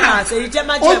kọ́ my bẹ́ẹ̀ eyes, so you jẹ́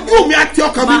máa jẹ́ ojú mi àti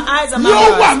ọkàn mi my eyes and my yóò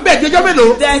wà heart. níbẹ̀ jọjọ́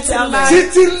mélòó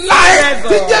títí láé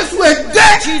tí Jésù ẹ̀ dé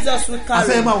Jesus will carry.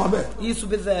 àṣẹ ẹ̀ máa wà bẹ́ẹ̀. He used to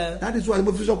be there. that is why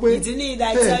mo fi sọ pé It's in it,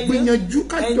 I tell you. gbìyànjú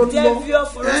kájọ lọ Endeavor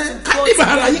for us to go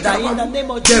kádìbàrà yìí together in the kàwá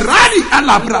name of Jesus. jẹ̀ráàdì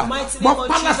alàbra In the mighty mọ name of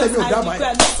pálásẹ̀ mi ò Jesus, dábàá I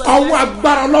declare yìí this ọwọ́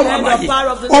agbára ọlọ́run and the àbáyé power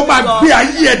of the ó máa living gbé God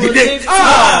ayé ẹ̀ will dìde lift you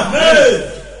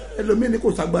up. ẹlòmíì ni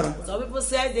kò sagbára Some people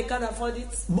say they can't afford it.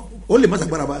 ó lè má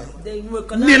sagbára báyìí They will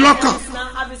ní lọ́kàn now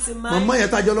have it in mind. màmá yẹn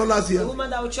tájọ lọ́lá sí ẹ The woman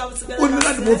that will travel together. ó ní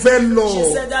láti mo fẹ́ lọ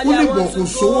She said that ó ní I bọ̀ want kò to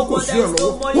sówó go, kò but sí there's ọ̀ no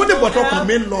lọ́wọ́ money, ó ní no bọ̀tọ̀ kan help.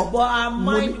 mi ń lọ But our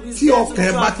mind is tí there to ọkàn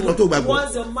ẹ bá ti lọ tó travel. gbàgbọ́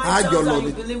Once your mind àjọ tells lọ that ni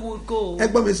you believe will go.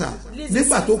 ẹgbọ́n mi sà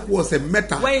nígbà tó kù ọ̀sẹ̀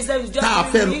mẹ́ta When he said it's just tá a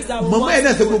 3 fẹ́ weeks, lọ I will màmá want yẹn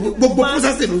náà ṣe to gbogbo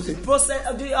process ló ṣe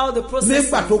do all the process.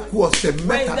 nígbà tó kù ọ̀sẹ̀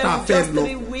mẹ́ta tá a fẹ́ Just lọ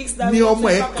 3 weeks that ní we ọmọ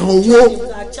ẹ̀ back kan on owó church,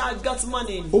 our child got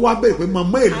money. ó wá bẹ̀rẹ̀ pé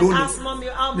màmá ẹ̀ I lónìí asked mommy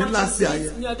how ní much láti is àyè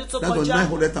it ní ọdún tó that's on kọjá.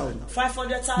 900,000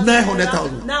 500,000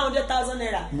 900,000 900,000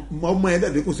 naira. ọmọ ẹ̀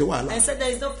dẹ̀ kò sí wàhálà I said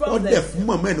there is no ó problem. dẹ̀ fún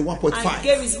màmá ẹ̀ ní 1.5 And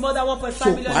gave his mother 1.5 so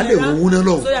million wàá lè naira wọ́n náà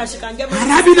lọ so that she can get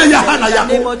money. arábìnrin yà hàn àyà In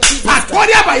the name kó of Jesus.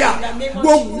 àkọ́rí àbàyà In the name of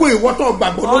gbogbo Jesus. ìwọ́tọ̀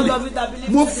gbàgbọ́ All lónìí of you that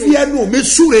believe mo today. fi ẹnu mi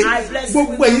súre I bless you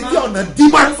gbogbo with èyí my tí mouth. ọ̀nà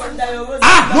dímá That your rose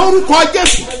ah lórúkọ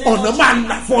Jésù ọ̀nà máa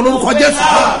là fún ọ lórúkọ Jésù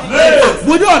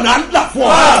mo ní ọ̀nà á là fún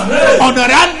ọ ọ̀nà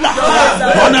rẹ̀ á là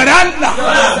ọ̀nà rẹ̀ á là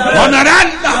ọ̀nà rẹ̀ á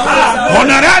là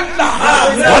ọ̀nà rẹ̀ á là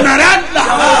ọ̀nà rẹ̀ á là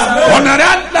ọ̀nà rẹ̀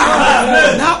á là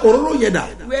ná òróró yẹn dà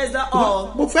Where's the oil?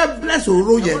 mo fẹ́ bless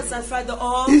òróró yẹn Once I find the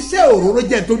oil, iṣẹ́ òróró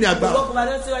jẹ́ tó ní agbára walk over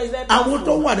there, so it's very àwọn tó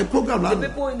powerful. wà ní program The lánàá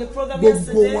people in the program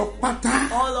gbogbo yesterday, wọn pátá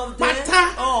all of them, pátá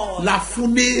all. la fún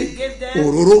ní Give them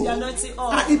òróró the anointing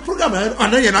oil. ah program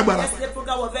àná yẹn lágbára Yesterday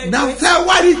program was very na great. fẹ́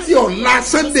wárí tí ọ̀la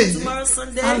Sunday yìí Tomorrow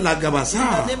Sunday, alagabasa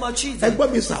in the name of Jesus. ẹgbọ́n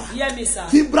mi sà Hear me, sir.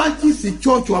 tí branches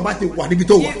church wa bá ti wà níbi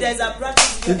tó wà If there's a branch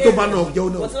in ní the tó bá area, náà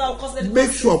jẹun náà whatever will cause them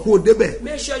make sure kó o débẹ̀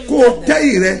Make sure you kó o get there.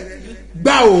 tẹ́ ìrẹ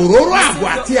gba òróró àbọ̀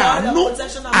àti àánú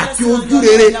àti ojú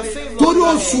rere torí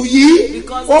oṣù yìí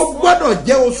ó gbọ́dọ̀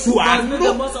jẹ́ oṣù àánú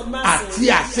àti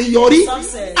àṣeyọrí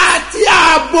àti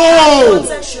ààbò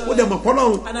ó dẹ̀ mọ̀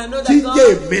kọ́lọ́run tí ń jẹ́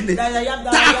èmi ni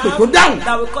tá a pè tó dáhùn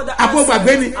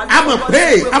abọ́gbàgbé ni àmọ̀ pé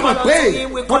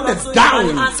kọ́ dẹ̀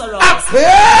dáhùn àpè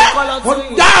kọ́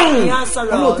dáhùn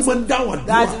ọlọ́run tí mo ń dáhùn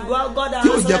àdúrà tí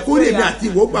ó jẹ́ kórè mi àti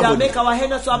ìwọ gbàgbọ́ ni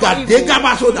gàdé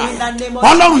gábàsódà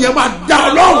ọlọ́run yẹn máa dá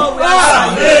ọlọ́run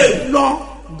lọ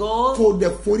kó o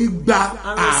dẹ̀ forí gba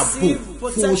ààbò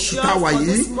fún oṣù táwa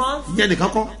yìí yẹn nìkan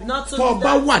kọ́ tó o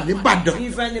bá wà ní Ìbàdàn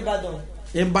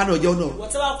ẹ̀ ń bá náà jẹun náà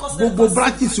gbogbo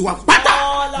branches wa pátá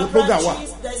ní program wa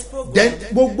then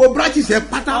gbogbo branches ẹ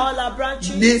pátá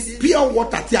ní pure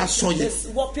water tí a sọ yẹn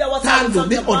tá a lò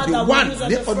ní on the one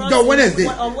ní ọjọ́ Wednesday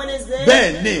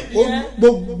bẹ́ẹ̀ ni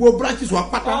gbogbo branches wa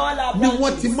pátá ni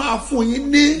wọ́n ti máa fún yín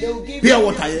ní pure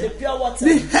water yẹn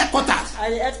ní headquarters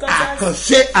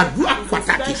àkànṣe àdúrà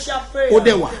pàtàkì ó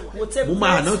dẹ̀ wà mo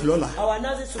máa announce lọ́la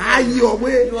ayé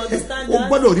ọ̀wé o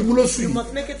gbọ́dọ̀ rí mú lóṣù yìí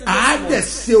á dẹ̀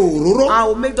ṣe òróró I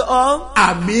will make the oil.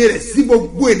 àmì rẹ̀ sí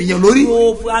gbogbo ènìyàn lórí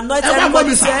ẹ bá gbọ́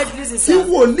mi sà tí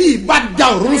wòlíì bá da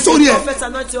òróró sórí ẹ̀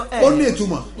ó ní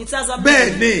ìtumọ̀ bẹ́ẹ̀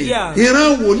ni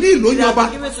ìran wòlíì ló yan ọba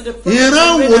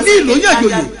ìran wòlíì ló yan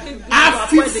àjòyè a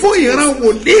fi fún ìran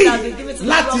wòlíì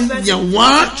láti yàn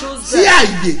wọ́n sí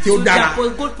àyè tí ó dára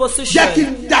jẹ́ kí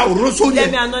n da òróró sórí ẹ̀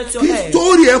kí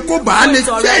sórí ẹ̀ kó bàa lè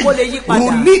jẹ́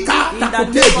wòlíì ká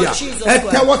takùtẹ́ẹ̀bìà ẹ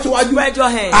tẹ́wọ́ síwájú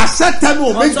àṣẹ tẹnu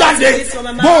mi jáde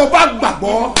bó o bá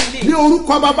gbàgbọ́ ní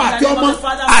orúkọ bàbá àti ọmọ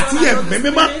àti ẹ̀mí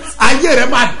mímọ́ ayé rẹ̀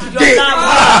máa dìde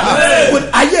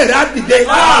ayé rẹ̀ á dìde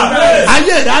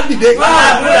ayé rẹ̀ á dìde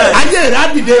ayé rẹ̀ á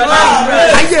dìde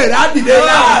ayé rẹ̀ á dìde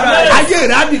ayé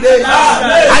rẹ̀ á dìde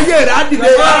ayé rẹ̀ á dìde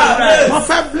wọ́n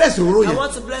fẹ́ bless òróró yẹn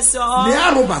ní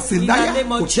àrùbà síndayà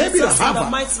kò tẹ́bi rà hábà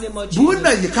bùnà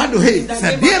yìí ká ló he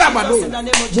sẹ̀díra bàdó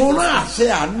mo rán àṣẹ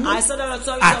àánú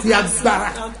àti agbára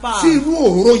sí inú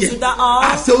òróró yẹn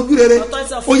àṣẹ ojú rere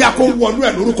ó yà kó wọnú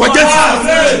ẹ̀ lórúkọ Jésù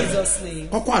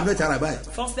kọ́kọ́ àná ìtara báyìí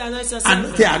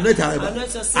tẹ àná ìtara báyìí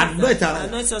àná ìtara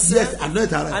yes àná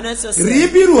ìtara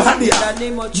rìbírù hàdìyà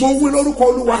mo wí lórúkọ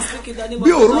Olúwa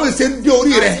bí òróró ìṣe ń dé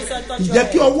orí rẹ ìjẹ́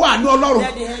kí ọwọ́ àánú Ọlọ́run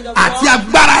àti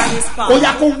agbára ó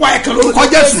yà kó wá ẹ̀kan lórúkọ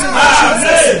Jésù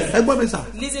ẹgbọ́n mi sà.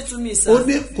 Listen to me, sir. ó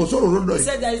ní kò sọ̀rọ̀ lọ́dọ̀ He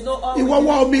said yìí. there is no oil. ìwọ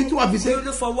wá omi tí wàá fi ṣe You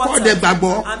look for water kọ́ọ̀dẹ̀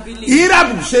gbàgbọ́ and believe.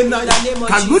 ìrabù ṣe náà In the name of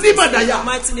kàlúdì Jesus. bàdàyà In the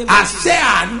mighty name of àṣẹ Jesus.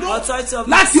 àánú Authority of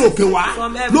láti mercy òkè wá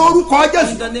from heaven. lórúkọ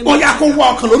Jésù In the name ó of yá kó Jesus. wọ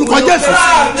ọkàn lórúkọ Will Jésù.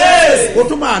 obey. o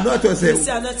tún máa àná ẹ̀tọ́ ẹsẹ̀ You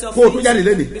say anoint your kó o tún feet jáde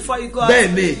lẹ́nu before you go out.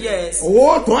 bẹ́ẹ̀ ni Yes.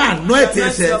 o tún àná ẹ̀tọ́ Anoint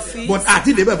ẹsẹ̀ your feet. but àti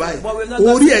ìdè bẹ́ẹ̀ báyìí But we've not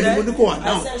orí got ẹ̀ ni to mo ní kó wà there.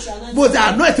 náà I said, shall anoint bó ti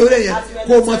àná ẹ̀tọ́ rẹ̀ yẹn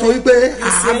kó o mọ̀ sọ wípé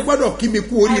a gbọ́dọ̀ kí mi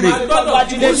kú oríire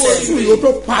oṣù yóò tó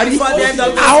parí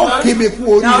a ó kí mi kú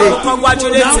oríire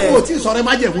náà o ti sọ̀rọ̀ ẹ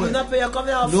má jẹ̀ wọ́n You not pay your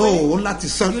covenant no offering. o láti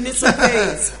san You need to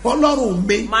pay it. ọlọ́run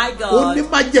mi My God. ó ní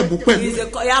má jẹ̀mú pẹ̀lú He is a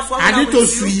covenant àní tó with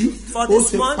sùn you yìí for ó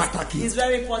this ṣe month. pàtàkì It's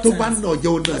very tó important. bá nà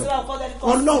ọjọ́ ọ̀nà That's why I call that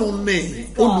cost. ọlọ́run ní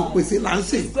olùpèsè là ń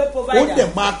sè great ó provider. dẹ̀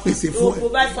máa pèsè He fún will ẹ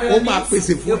provide for ó your máa needs. pèsè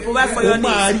He fún will ẹ provide for ó your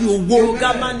máa needs. rí owó He will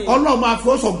get money. ọlọ́run máa fi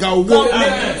ọ̀sọ̀ ga owó God will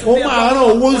make it to ó be a máa rán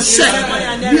owó ń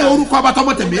ṣẹ́ ní orúkọ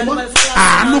abatọ́mọ tẹ̀mí mọ́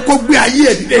àánú kó gbé ayé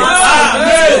ẹ̀ dìde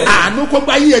àánú kó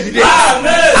gbé ayé ẹ̀ dìde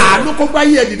àánú kó gbé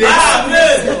ayé ẹ̀ dìde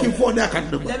jẹ́ kí n fún ọ ní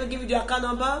àkàtúntò nọ́mbà Let me give you the account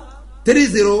number.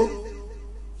 30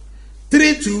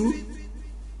 32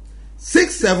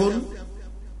 67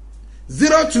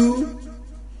 02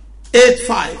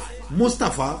 85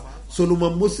 Mustapha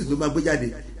Solomon Moses ló máa gbé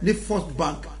jáde ní First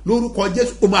Bank lórúkọ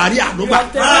Jésù o máa rí àánú gbà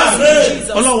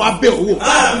Ọlọ́run á bẹ̀ owó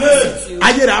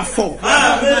ayé rẹ̀ á fọ̀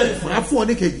máa fún ọ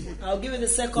ní kejì I'll give you the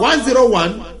second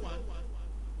 101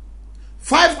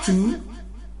 52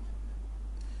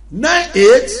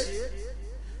 98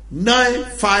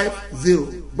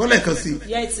 950 bọ́lá ẹ̀kan sí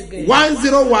Yeah, it's again.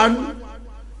 101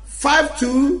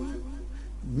 52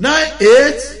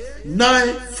 98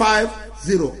 950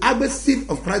 agbe seed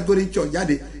of Christ Golden Church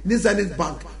jáde ní Zenith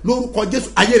Bank lórúkọ Jésù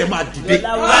ayé rẹ̀ máa dìde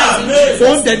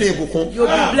ó ń dẹni ìbùkún You'll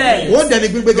be blessed. ó ń dẹni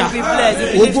gbígbéga You'll be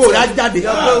blessed. You'll be ògo rẹ̀ á lifted. jáde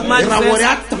Your glory will manifest. ìràwọ̀ rẹ̀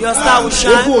á tàn Your star will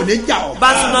shine. ògo ò ní jà ọ́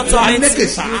Battle not wà á torment lékè you.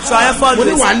 sá You will triumph always. mo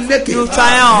ní wà á lékè You will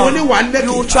triumph. mo ní wà á lékè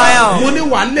You will triumph. mo ní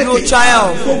wà á lékè You will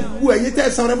triumph. gbogbo ẹ̀yin tẹ́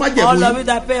sanwó ẹ má jẹ̀bú All of yín you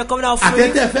that pay your covenant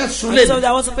offering. àtẹ̀tẹ̀ fẹ́ sun And lé some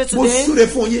that want to pay mo today. súre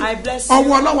fún yín I bless you.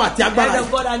 ọwọ́ ọlọ́wọ́ àti agbára Hand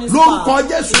of God and his lórúkọ power.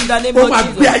 Jésù In the name ó of máa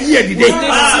Jesus. gbé ayé ẹ̀ dìde Lift it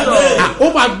up.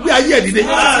 ó máa gbé ayé ẹ̀ dìde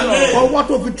ọwọ́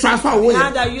tó fi transfer owó The yẹn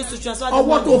hand that used to transfer the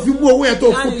ọwọ́ tó money. fi mú owó yẹn tó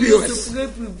The hand fún you used POS to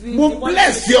grip with mo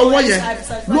bless the ọwọ́ yẹn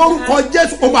lórúkọ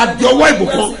Jésù ó máa di ọwọ́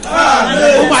ìbùkún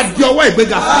ó máa di ọwọ́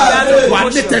ìgbéga wà á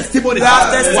ní testimony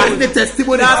wà á ní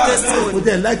testimony mo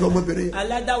jẹ́ láìka ọmọbìnrin I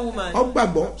like that woman. ọ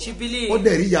gbàgbọ́ She believed. ó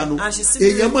dẹ̀ rí ìyanu And she still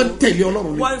èèyàn máa ń believed. tẹ̀lé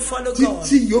Ọlọ́run One follow ni God.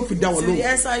 títí yóò fi dá wọn To lóhùn the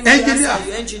answer you ẹnjìníà answer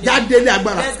you, engineer. jáde ní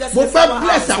agbára Let's get mo to fẹ́ the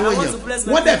bless power. àwọn I want èèyàn to bless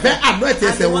my wọ́n dẹ̀ fẹ́ people. àná ẹ̀tẹ̀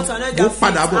And ẹsẹ̀ they wọn want to anoint mo their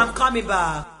padà feet. bọ̀. I'm coming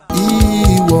back.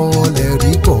 ìwọ lè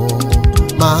rí kọ́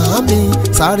màámi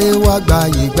sáré wá gba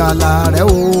ìgbàlà rẹ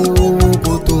o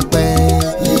kó tó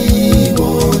pẹ́. ìwọ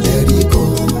lè rí kọ́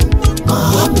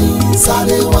màámi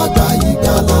sáré wá gba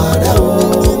ìgbàlà rẹ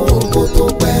o kó tó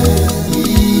pẹ́.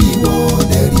 ìwọ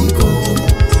lè rí kọ́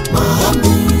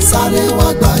màámi sáré wá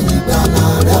gba ìgbàlà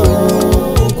rẹ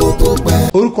o kó tó pẹ́.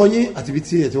 orúkọ yín àti ibi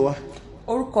tí ẹ ti wá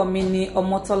orúkọ mi ni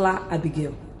ọmọtọ́lá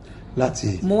abigail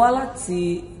láti mo wá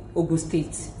láti Ogun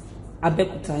State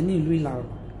Abẹ́òkúta ní ìlú Ìlàrọ̀.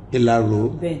 Ìlàrọ̀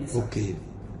Bẹ́ẹ̀ni sà. ok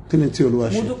kí ni tí Olúwa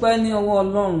mo ṣe. dúpẹ́ ní ọwọ́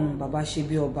Ọlọ́run bàbá ṣe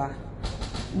bí ọba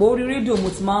mo rí rédíò mo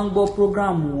ti máa ń gbọ́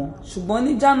prógráàmù wọn ṣùgbọ́n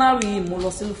ní January yìí mo lọ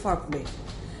sí Lúfàpẹ́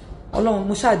Ọlọ́run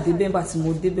mo ṣáà débẹ̀ nígbà tí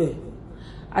mo débẹ̀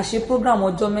a ṣe prógráàmù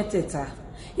ọjọ́ mẹ́tẹ̀ẹ̀ta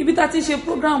ibi tá a ti ṣe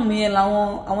prógráàmù yẹn làwọn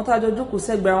àwọn tá a jọ jókòó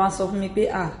sẹ́gbẹ̀ẹ́ wa sọ fún mi pé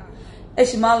ẹ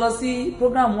ṣì máa lọ sí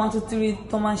program 1 2 3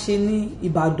 tó máa ń ṣe ní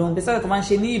Ìbàdàn bẹ́sẹ̀ tó máa ń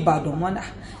ṣe ní Ìbàdàn wọn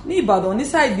ní Ìbàdàn ní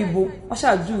sáà ìdìbò wọ́n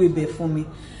ṣàjúwe bẹ̀ fún mi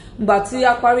ìgbà tí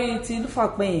a parí ti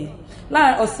Lúfàpẹ́ yẹn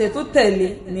láàrin ọ̀sẹ̀ tó tẹ̀lé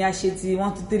ni a ṣe ti 1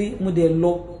 2 3 mo dẹ̀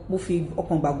lọ mo fi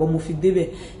ọkàn gbàgbọ́ mo fi débẹ̀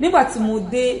nígbà tí mo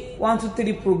dé 1 2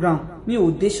 3 program mi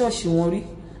ò dé ṣọ́ọ̀ṣì wọn rí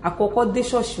àkọ́kọ́ dé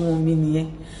ṣọ́ọ̀ṣì wọn mi nìyẹn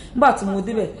nígbà tí mo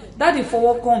débẹ̀ dáàdì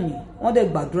fọwọ́ kàn mí wọ́n dẹ̀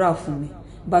gbàdúrà fún mi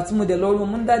ìgbà tí mo dẹ̀ lọ rí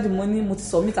wọn dáàdì mo ní mo ti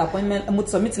submit appointment mo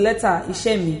ti submit letter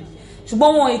iṣẹ́ mi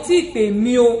ṣùgbọ́n wọn ì tí ì pè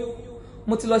mí o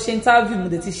mo ti lọ ṣe interview mo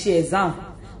dẹ̀ ti ṣe exam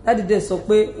dáàdì dẹ̀ sọ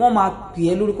pé wọ́n máa pè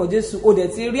é lórúkọ Jésù o dẹ̀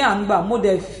ti rí àǹgbà mo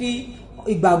dẹ̀ fi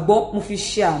ìgbàgbọ́ mo fi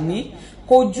ṣe àmì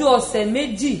kò ju ọ̀sẹ̀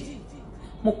méjì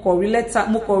mo kọ̀ rí letter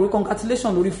mo kọ̀ rí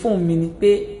congratulation lórí fóònù mi ni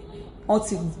pé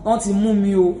wọ́n ti mú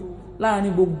mi o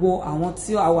láàrin gbogbo àwọn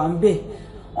tí a wà ń bẹ̀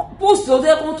post tó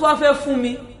jẹ́ kó tó wá fẹ́ fún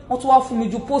mi wọ́n tó wá fún mi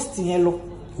ju post yẹn lọ.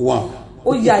 Wow.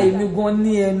 ó ya èmi gan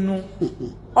ní ẹnu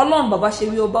Ọlọ́run bàbá ṣe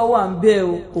bí ọba wà ń bẹ̀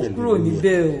o kò kúrò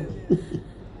níbẹ̀ o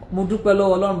mo dúpẹ́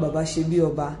lọ́wọ́ Ọlọ́run bàbá ṣe bí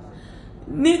ọba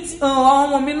ní àwọn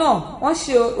ọmọ mi náà wọ́n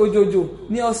ṣe òjòjò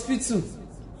ní hospital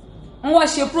wọ́n wá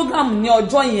ṣe program ní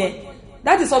ọjọ́ yẹn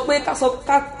dáàdì sọ pé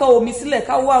ká tọ́ omi sílẹ̀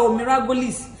ká wá omi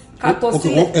ragolis ká tọ́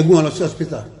sílẹ̀ ẹgbẹ́ wọn lọ sí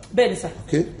hospital. bẹ́ẹ̀ ni sà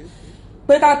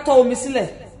pé ká tọ́ omi sílẹ̀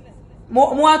mo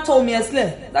wá tó omi ẹ̀ sílẹ̀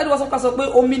dájú wọ́n sọ pé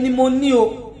omi ni mo ní o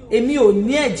èmi ò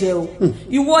ní ẹ̀jẹ̀ o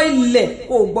ìwọ ilẹ̀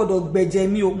o gbọ́dọ̀ gbẹ̀jẹ̀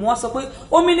mi o mo wá sọ pé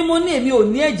omi ni mo ní èmi ò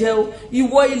ní ẹ̀jẹ̀ o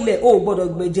ìwọ ilẹ̀ o gbọ́dọ̀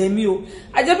gbẹ̀jẹ̀ mi o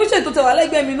àjẹpíṣẹ́ tó tẹ̀wá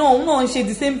lẹ́gbẹ̀ẹ́ mi náà òun náà ń ṣe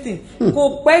the same thing kò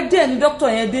pẹ́ díẹ̀ ní dókítà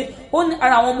yẹn dé ó ní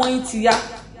ara àwọn ọmọ yín ti yá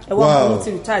ẹ̀wọ́n àwọn ọmọ ti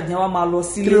retired yẹn wọ́n máa lọ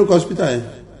sílé. kí ló kọ́ hospital yẹn.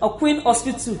 Queen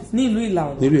Hospital ní ìlú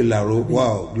Ìlàró. nílùú Ìlàró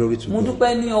wow glory to God. mo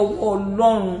dúpẹ́ ní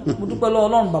Ọlọ́run mo dúpẹ́ lọ́wọ́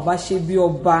Ọlọ́run bàbá ṣe bí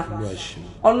ọba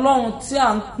Ọlọ́run tí à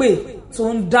ń pè tó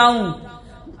ń dáhùn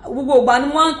gbogbo ìgbà ni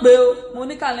wọ́n ń pè ó mo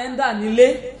ní kàlẹ́ndà nílé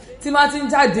tí máa ti ń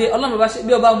jáde Ọlọ́run bàbá ṣe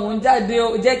bí ọba mò ń jáde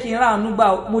ó jẹ́ kí n rà àánú gbà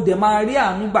mo dẹ̀ máa rí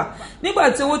àánú gbà nígbà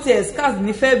tí owó ti escas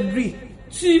ní February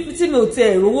tí mi ò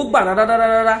tiẹ̀ rówó gbà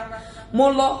rárá mo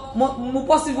lọ mo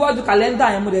bọ́ sí iwájú kàlẹ́ndà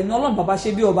yẹn mo dẹ̀ ní Ọlọ́run bàbá ṣe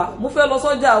bí ọba mo fẹ́ lọ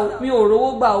sọ́jà o mi ò rówó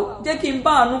gbà o jẹ́ kí n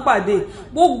bá àánú pàdé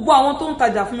gbogbo àwọn tó ń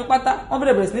tajà fún mi pátá wọ́n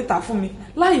bẹ̀rẹ̀ sí ní tà fún mi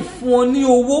láì fún ọ ní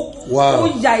owó ó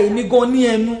ya èmi gan ní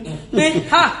ẹnu pé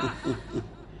ha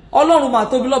Ọlọ́run mà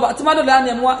tóbi lọ́ba tí má dọ̀dọ̀ á ní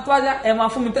ẹmu wá tí wájú ẹ máa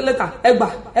fún mi tẹ́lẹ̀ta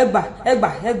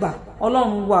ẹgbà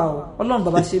Ọlọ́run wà o Ọlọ́run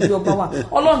bàbá ṣe bí ọba wà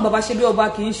Ọlọ́run bàbá ṣe bí ọba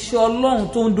kì í ṣe Ọlọ́run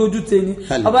tó ń dojú tẹni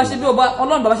bàbá ṣe bí ọba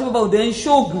Ọlọ́run bàbá ṣe bí ọba òde ń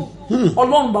ṣoògùn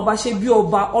Ọlọ́run bàbá ṣe bí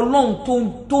ọba Ọlọ́run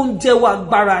tó ń jẹ́wọ́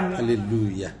agbára ni.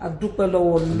 hallelujah. adúpẹ́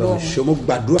lọ́wọ́ Ọlọ́run. ṣe mo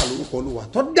gbàdúrà lórúkọ Olúwa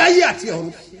tó dáyé àti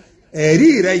ọ̀run ẹ̀rí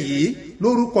rẹ yìí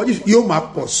lórúkọ Jésù yóò máa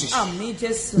pọ̀ sí. àmín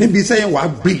Jésù. níbi iṣẹ́ yẹn wàá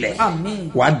gbilẹ̀. àmín.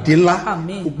 wàá délá.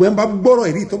 àmín. gbogbo ẹ̀ ń bá gbọ́rọ̀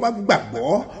èrí tó bá gbàgbọ́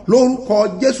lórúkọ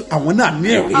Jésù àwọn náà ní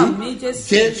ẹ̀rí. àmín Jésù.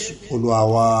 Jésù Olúwa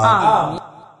wa. àmín.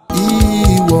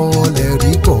 ìwọ lè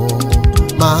rí kan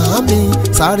màámi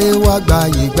sáré wá gba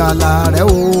ìgbàlà rẹ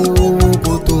o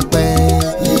kó tó pẹ́.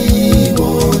 ìwọ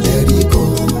lè rí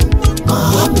kan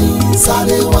màámi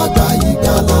sáré wá gba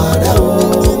ìgbàlà rẹ o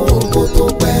kó tó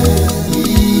pẹ́.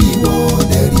 ìwọ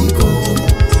lè rí kan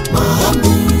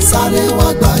màámi sáré wá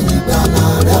gba ìgbàlà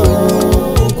rẹ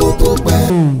o kó tó pẹ́.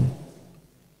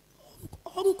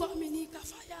 orúkọ mi ni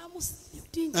Kàfáyà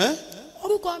Musiliudeen.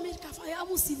 orúkọ mi ni Kàfáyà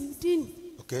Musiliudeen.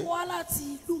 wá láti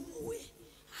ìlú Mòwe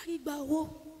Àrígbáwó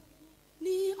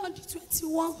ní on the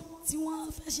 21 tí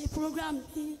wọ́n fẹ́ ṣe program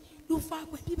ní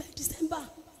Lufapẹ̀ bíbẹ̀ December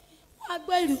wọ́n á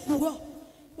gbọ́ èrè òwúrọ̀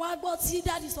wọ́n á gbọ́ tí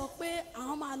dáàdi sọ pé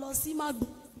àwọn máa lọ sí Magbo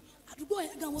àdúgbò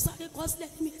yẹn gan mo sáré kọ sílẹ̀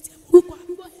ní mi ẹ̀tẹ̀ orúkọ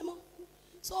àdúgbò yẹn mọ́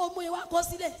so mo yẹ wá kọ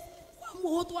sílẹ̀ wọ́n mú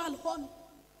owó tó wà lọ́wọ́ mi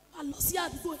wọ́n lọ sí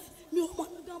àdúgbò yẹn mi ò mọ̀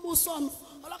gan mo sọnù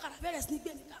ọlọ́kadà bẹ̀rẹ̀ sí ní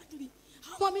gbé mi káàkiri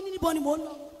àwọn ọmọ mi ní níbo ni mo ń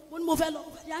lọ mo ní mo fẹ́ lọ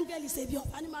pàdé áńgẹ́lì ṣèbí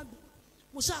ọ̀pá ní Magbo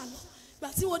mo ṣáà lọ gbà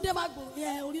tí mo dé Magbo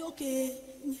yẹn orí òkè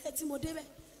yẹn tí mo débẹ̀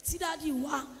tí dáàdi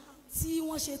wá tí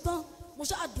wọ́n ṣe tán mo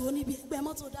ṣáà dúró níbi ẹgbẹ́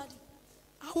mọ́tò dáàdi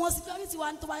àwọn security wa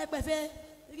ní tó bá yẹ pẹ́ fẹ́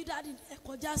rí dáàdi ẹ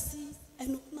kọjá sí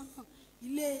ẹnu náà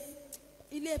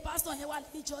ilé pásítọ̀ yẹn wà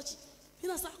ní chọ́ọ̀chì bí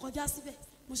náà ṣáà kọjá síbẹ̀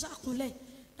mo ṣáà kúnlẹ̀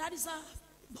dáàdi ṣáà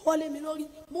gbọ́wọ́lé mi lórí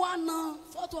mo wá na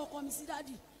fọ́tò ọkọ mi sí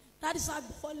dáàdi ṣáà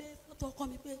gbọ́wọ́lé fọ́tò ọkọ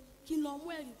mi pé kí n lọ mú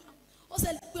ẹ̀rí wá ó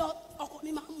ṣẹlẹ̀ pé ọkọ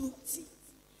mi máa ń mu ọtí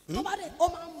tó bá dẹ̀ ó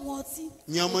máa ń mu ọtí.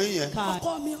 ìyẹn ọmọ yín yẹn.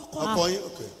 ọkọ yín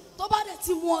ok. tó bá dẹ̀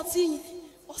ti mu ọtí yẹn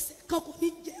ọ̀sẹ̀ kan kò ní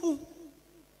jẹun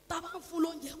tá a bá ń fún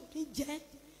lóúnjẹ kò ní jẹ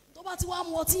tó bá ti wá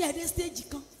mu ọtí yẹn dé stage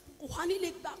kan kò wá nílé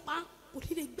gbapá kò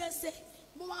nílé gbẹ́sẹ̀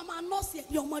mo máa nọ́ọ̀sì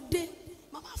ẹ̀bí ọmọdé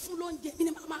máa fún lóúnjẹ mi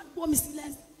ni máa gbọ́ mi sí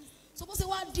lẹ́nu so bó ṣe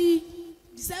wá di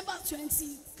December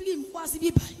 23 mo wá sí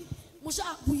bíbáyìí mo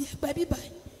ṣáàbù yẹ̀pẹ̀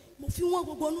bíbáyìí mo fi wọ́n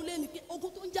gbogbo inú lé mi pé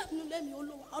ogun tó ń jà nínú lé mi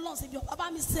olówó Ọlọ́run ṣe bí ọba bá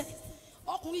mi ṣe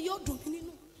ọkùnrin yóò dùn mí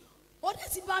nínú ó dẹ̀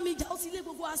ti bá mi jà ó ti lé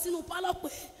gbogbo wa sínú pálọ̀ pé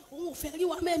òun ò fẹ́ rí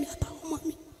wa mẹ́mi àtàwọn ọmọ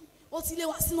mi ó ti lé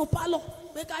wa sínú pálọ̀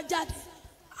pé ká jáde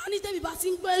a ní tẹ́bi bá ti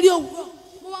ń gbé rí òwúrọ̀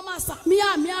mo máa sàmí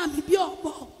àmì bí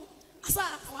ọ̀pọ̀ àṣà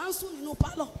àwa ń sùn nínú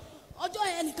pálọ̀ ọjọ́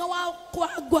yẹn nìkan wá kó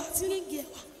aago àti ríǹgì ẹ̀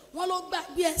wá wọ́n ló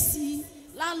gbàgbé ẹ̀ sí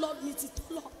landlord mi ti tó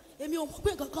lọ èmi ò mọ̀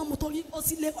pé kankan mo torí ó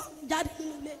ti lé wa jáde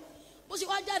nínú ilé bó ṣe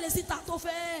wá jáde síta tó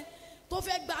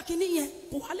fẹ́ gba kinní yẹn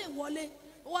kò wá lè wọlé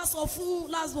ó wá sọ fún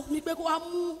last born mi pé kó wá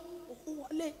mú òun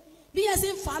wọlé bí yẹn ṣe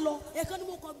ń fà lọ ẹ̀kan ni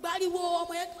mo kàn gbáriwo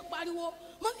ọmọ yẹn kàn pariwo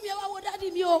mọ́mí mi ẹ wá wo dádì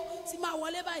mi o ti máa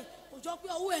wọlé báyìí kò jọ pé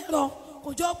owó ẹ̀ rọ kò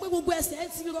jọ pé gbogbo ẹsẹ̀ ẹ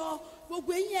ti rọ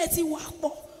gbogbo eyín ẹ ti wà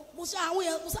pọ̀ mo ṣá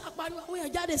pariwo àwọn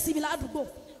èèyàn jáde sí mi ládùúgbò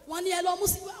wọ́n ní ẹ lọ mú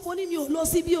síbí àwọn ní mi ò lọ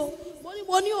síbí o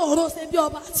mo ní òró ṣe bí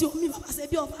ọba àti omi bàbá ṣe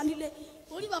bí ọba nílé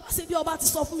orí bàbá ṣe bí ọba ti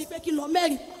sọ fún mi pé kí n lọ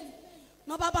mẹ́rin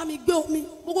náà bàbá mi gbé omi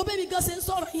gbogbo bẹ́ẹ̀ mi gan ṣe ń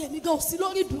sọ̀rọ̀ yẹn mi gan ò sí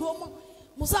lórí ìdúró mọ́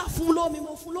mo sá fún lómi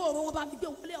mo fún lóòrò wọn bá mi gbé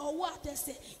wọlé ọwọ́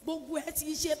àtẹsẹ̀ gbogbo ẹ ti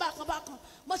ṣe bákan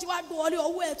mo ṣe wá gbé wọlé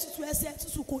ọwọ́ ẹ tutù ẹsẹ̀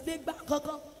tutù kò lè gbà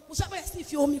kankan mo ṣàbẹ̀rẹ̀ sí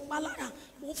fi omi pa lára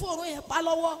mo fòrò yẹn pa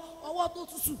lọ́wọ́ ọwọ́ tó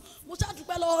tutù mo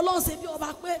ṣàdúpẹ́ lọ́wọ́ Ọlọ́run ṣe bí ọba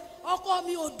pé ọkọ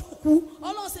mi ò dòkú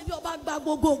Ọlọ́run ṣe bí ọba gba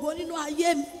gbogbo ògo nínú ayé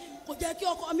mi kò jẹ́ kí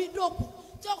ọkọ mi dòkú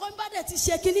tí ọkọ mi bá dẹ̀ ti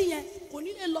ṣe kinní yẹn kò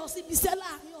ní lè lọ síbi iṣẹ́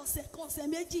láàrin ọ̀sẹ̀ kan ọ̀sẹ̀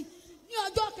méjì ní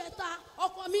ọjọ́ kẹta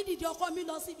ọkọ mi dìde ọkọ mi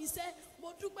lọ síbi iṣẹ́ mo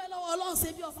dúpẹ́ lọ́wọ́ Ọlọ́run ṣe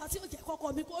bí ọba tí ó jẹ́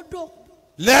kọ́kọ́ mi kó dò.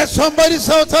 Let somebody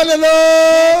shout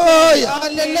hallelujah.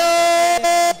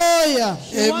 Hallelujah.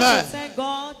 She wants to thank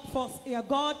God for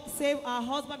God save her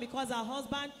husband, because her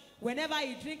husband, whenever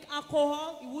he drink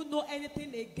alcohol, he won't know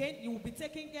anything again. He will be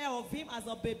taking care of him as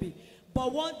a baby.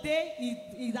 But one day,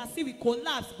 it's as if he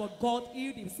collapsed, but God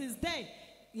healed him. Since then,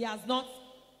 he has not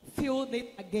felt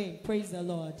it again. Praise the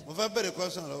Lord. I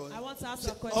want to ask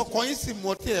a question.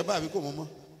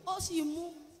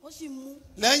 Ó sì mú.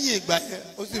 Lẹ́yìn ìgbà yẹn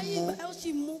ó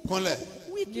sì mú kúnlẹ̀.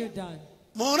 Kneel down.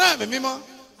 Mo rán ẹ̀mí mímọ́.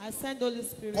 I send Holy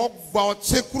Spirit. Kó gba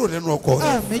ọtí kúrò nínú ọkọ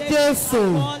rẹ̀. Àmín Jésù.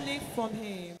 Falling from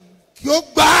him. Kí ó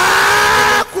gbà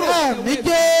á kúrò. Àmín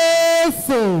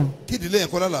Jésù. Kí ìdílé yẹn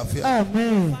kó lálàáfíà.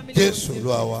 Àmín. Jésù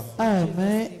Olúwa wa.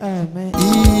 Àmín.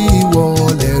 Ìwọ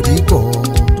lè rí kọ́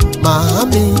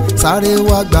màámi sáré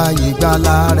wá gba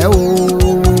ìgbàlà rẹ o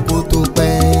kó tó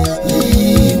pẹ́.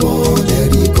 Ìwọ lè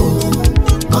rí kọ́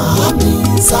màámi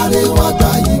sáré wá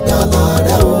gba ìgbàlà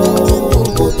rẹ o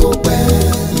kó tó pẹ́.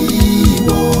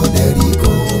 Ìwọ lè rí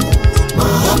kọ́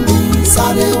màámi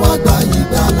sáré wá gba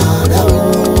ìgbàlà rẹ o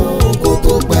kó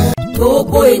tó pẹ́.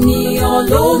 Gbogbo ènìyàn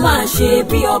ló máa ṣe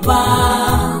bí ọba.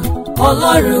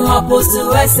 Ọlọ́run àpòsù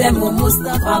SMO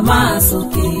Mustapha máa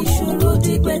sókè ìṣòro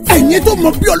dígbẹ́tì. ẹ̀yin tó mọ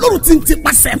bí Ọlọ́run ti ń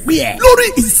tipasẹ̀ pé ẹ̀ lórí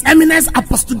His Eminence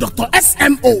Apostle Dr.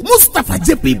 SMO Mustapha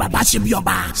JP bàbá ṣe bí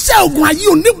ọba. ṣé ogun ayé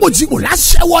onígbòjìgbò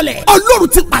láṣẹ́wọlẹ̀ Ọlọ́run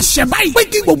ti pàṣẹ báyìí pé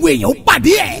kí gbogbo èèyàn ó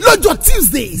pàdé ẹ̀ lọ́jọ́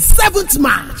Tuesday 7th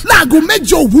March láago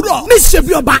 8 òwúrọ̀ ní ṣe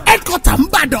bí ọba headquarter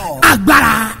Ìbàdàn.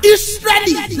 agbára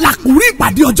Israẹli làkúrí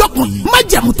ìpàdé ọjọ́ kan yìí.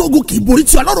 májẹ̀mú tó gòkè ìborí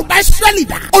tí Ọlọ́run bá Israẹli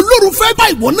dá. Ọlọ́run fẹ́ bá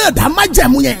ìwọ náà dá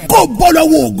májẹ̀mú yẹn kó bọ́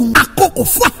lọ́wọ́ ogun. àkókò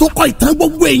fún àtòkọ ìtàn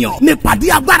gbogbo èèyàn nípàdé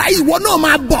agbára ìwọ náà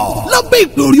máa bọ̀. lọ́gbẹ́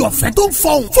ìpè orí ọ̀fẹ́ tó ń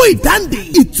fọhùn fún ìdáǹdè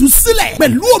ìtúsílẹ̀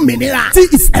pẹ̀lú òmìnira tí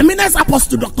His Eminence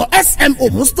Apostle Dr. SMO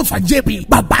Mustapha JP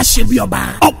bàbá ṣe bí ọba.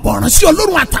 ọ̀pọ̀ ìránṣẹ́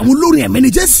Ọlọ́run àtàwọn olórin ẹ̀mí ni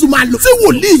Jésù máa lò. tí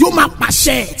wòlíì yóò máa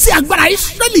pàṣẹ tí agbára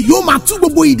Ísírẹ́lì yóò máa tú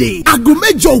gbogbo ìdè. aago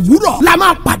 8 òwúrọ̀ la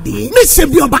máa pàdé ní ṣe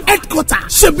bí ọba headquarter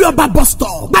ṣe bí ọba bus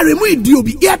stop Gbàrẹ̀mú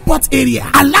Ìdíòbí airport area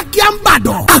Alákíá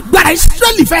Ìbàdàn. agbára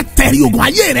Ísírẹ́lì fẹ́ tẹ̀rí ogun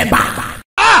ayé rẹ̀ bá.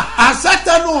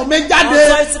 àṣetẹnu mi jáde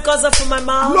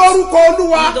lórúkọ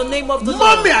Olúwa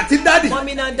mọ́mí àti dádì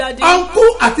ọ̀nkú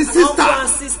àti sísítà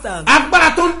agbára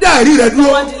tó ń dá ẹ̀rí rẹ̀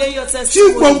dúró tí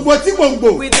gbòǹgbò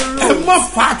ẹ mọ́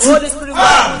fàtú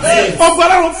ọgbọ́n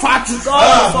ọ̀run fàtú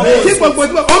tí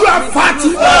gbòǹgbò Olúwa fàtú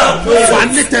wà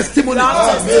ní testimony ó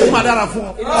máa dára fún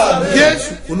ọ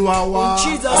Jésù Olúwa wa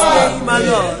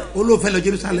olóòfẹ́ lọ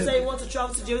Jerusalem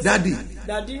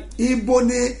dádì ibo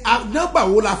ni nọ́mbà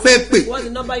wo la fẹ́ pè. What's the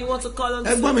number you want to call on?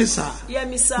 ẹgbọ́n mi sà. Hear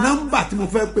me, sir. nọ́mbà tí mo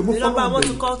fẹ́ pè mo fọwọ́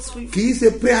bẹ̀rẹ̀ kì í ṣe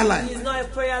prayer line. It's not a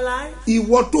prayer line.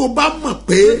 ìwọ tó o bá mọ̀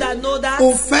pé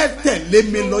o fẹ́ tẹ̀lé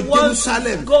mi lọ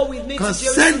Jerusalem kan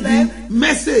send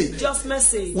message. Just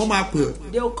message. wọ́n máa pè ọ́.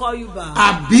 They will call you back.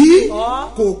 àbí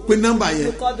kò pe nọ́mbà yẹn.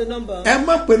 You call the number. ẹ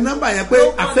má pe nọ́mbà yẹn pé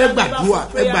a fẹ́ gbàdúrà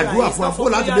ẹ gbàdúrà fún wa fún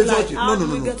láti dé ṣọ́ọ̀ṣì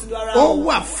no ó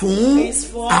wà fún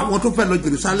àwọn tó fẹ́ lọ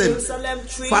Jerusalem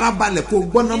farabalẹ̀ kó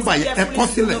gbọ́ nọ́mbà yẹn ẹ kọ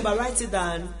sílẹ̀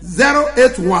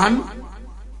 081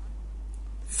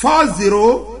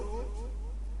 40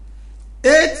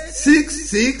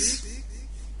 866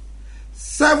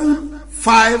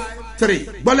 753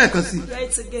 gbọ́lẹ̀ kan sí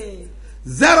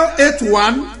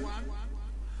 081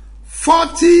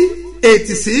 40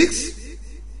 86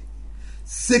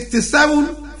 67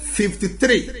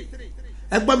 53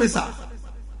 ẹ gbọ́ mi sà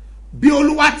bí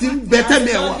Olúwa ti ń bẹ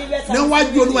tẹ́mi ẹ̀ wá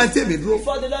níwájú Olúwa tí èmi dúró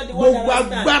gbogbo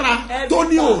agbára tó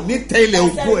ní òní tẹ ilẹ̀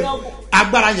ògbó ẹ̀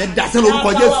agbára yẹn dasẹ́ lórúkọ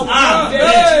Jésù.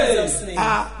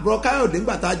 Brọ̀káyọ̀dé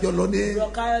ńgbà tá a jọ lọ ní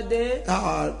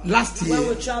last year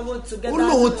ó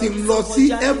lóun ti lọ sí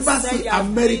embassy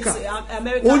America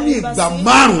ó ní ìgbà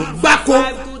 5 gbáko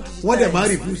wọ́n dẹ̀ máa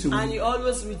refuse wọn. And he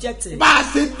always rejected. bá a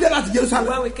ṣe dé láti Jerusalem.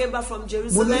 When we came back from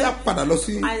Jerusalem. mo ní yà padà lọ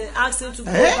sí. I asked him to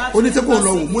go back to oníṣègùn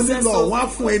lọ wò mo ní lọ wọ́n á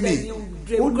fún ẹ ní.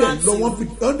 ó dẹ̀ lọ wọ́n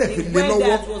dẹ̀ fi lé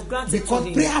lọ́wọ́ because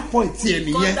prayer point yẹn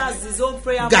nìyẹn.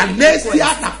 Gàlẹ́sì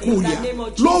àtàkùnyà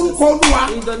lórúkọ Olúwa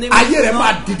ayé rẹ̀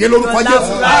máa dìde lórúkọ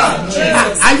Jésù.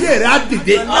 ayé rẹ̀ á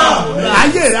dìde.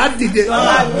 ayé rẹ̀ á dìde.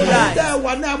 ẹ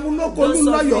wà ní amúnókòlù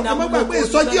lọ́yọ̀ ẹ má gbàgbé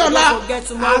ìsọjí ọ̀la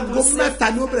aago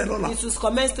 7 ni ó bẹ̀rẹ̀ lọ́la.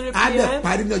 a dẹ̀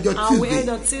parí ní ọjọ́ Tuesday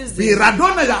bí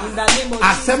ìràdọ́nà yà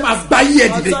àṣẹ máa gbá ayé ẹ̀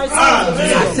dìde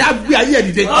àṣẹ àgbé ayé ẹ̀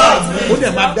dìde ó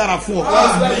dẹ̀ máa dára fún ọ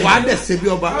wàá dẹ̀ ṣe bí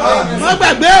ọba má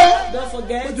gbàgbé o Don't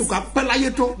forget. ojú ká pẹ́ láyé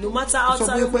tó No matter how sọ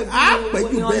time pé á pẹ́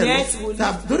jù bẹ́ẹ̀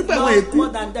lọ torí pé àwọn èkú more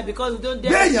than that because we don't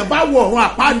dare. bẹ́ẹ̀ yẹn bá wọ ọ̀run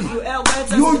àpáàdì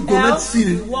yóò jóná sí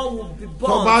i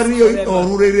tó bá rí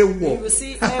ọ̀run rere wọ̀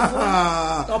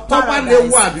tó bá lè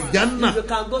wọ àlùjánnà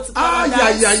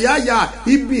ayayayaya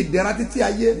ibi ìdẹ̀ra títí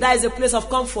ayé. That is a place of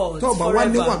comfort. tó bá wá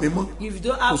níwà mímọ́ if you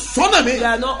don't have sọ́nà mi you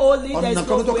are not holy there is ọ̀nà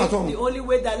no kan tó way ká tọ̀run the only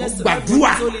way that lets to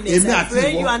gbàdúrà holiness. èmi I àti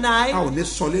pray you ìwọ and I a ò ní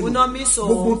sọ lẹ́nu will not miss so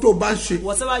gbogbo tó o bá ń ṣe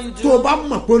whatever you do tó o bá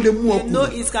mọ̀ pé o lè mú you know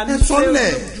ọkùnrin it can ẹ be sọ́lẹ̀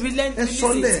relent ẹ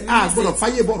sọ́lẹ̀ a gbọ́dọ̀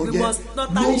fáyé bọ̀rọ̀ we jẹ́ must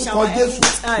not tarnish lórúkọ our Jésù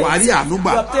eyes. wàá rí àánú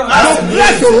gbà You obtain lọ mercy.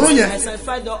 bílẹ̀sì òróró yẹn I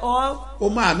sanctify the oil. o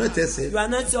máa ná tẹ̀sẹ̀ You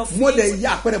anoint your feet. mo lè yí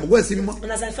àpẹẹrẹ bọ̀ wẹ́ẹ̀ sí mímọ́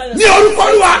And I sanctify your ní orúkọ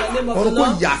Olúwa in the name of ọ̀run the kò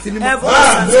Lord. yà sí mímọ́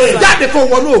Everyone jáde kó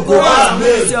wọnú ògo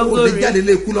Amen. o lè jáde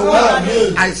lé ikú lọ́wọ́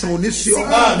àìsàn ò ní sí ọ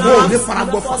o ò ní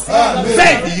faragbọ́fà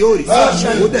bẹ́ẹ̀ ni yóò rí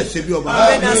o dẹ̀ ṣe bí ọba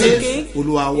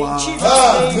Olúwa wa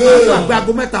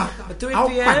àgbàgbọ́ mẹ́ta a ó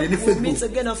pàdé ní Facebook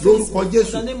lórúkọ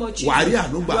Jésù wàá rí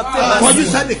àánú gbà kọjú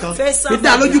sẹ́nìkan fi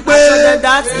dá lójú pé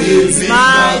it's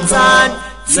my turn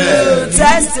to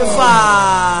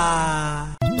testify.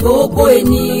 gbogbo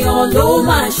ènìyàn ló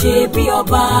máa ṣe bí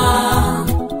ọba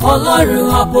ọlọ́run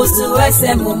àpòsù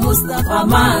ẹsẹ̀mù Mustapha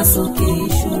máa sókè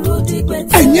ìṣòro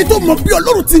dígbẹ́tì. ẹ̀yin tó mọ bí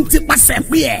ọlọ́run ti ń tipasẹ̀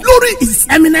pé ẹ̀ lórí his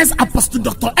eminence apostle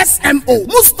Dr. SMO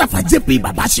Mustapha JP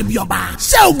baba ṣe bí ọba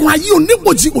ṣé ogun ayé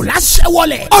onígbòjìgbò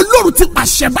láṣẹ́wọlẹ̀ ọlọ́run ti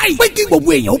pàṣẹ báyìí pé kí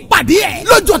gbogbo èèyàn ó pàdé ẹ̀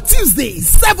lọ́jọ́ Tuesday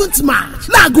 7th March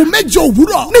láago 8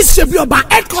 òwúrọ̀ ní ṣe bí ọba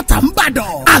headquarter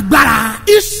ńbàdàn agbára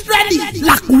Israeli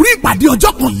làkúrí ìpàdé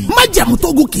ọjọ́ kan yìí májẹ̀mú tó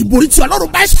gùn kì í borí tí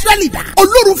ọlọ́run bá Israeli dá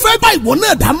ọlọ́run fẹ́ bá ìwọ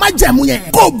náà dá májẹ̀mú yẹn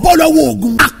kó bọ́ lọ́wọ́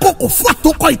ogun àkókò fún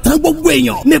àtòkọ ìtàn gbogbo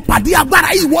èèyàn nípàdé agbára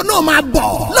ìwọ náà máa bọ̀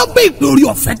lọ́gbẹ́ ìpè orí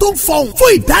ọ̀fẹ́ tó ń fọhùn fún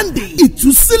ìdáǹdè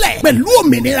ìtúsílẹ̀ pẹ̀lú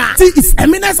òmìnira tí his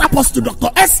eminence apostle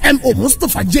Dr. SMO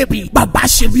Mustapha JP bàbá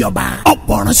ṣe bí ọba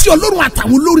ọ̀pọ̀ ránṣẹ́ ọlọ́run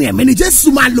àtàwọn olórin ẹ̀mí ni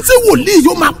Jésù máa lò tí wòlíì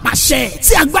yóò máa pàṣẹ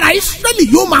tí agbára Ísírẹ́lì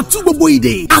yóò máa tú gbogbo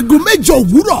ìdè aago 8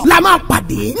 òwúrọ̀ la máa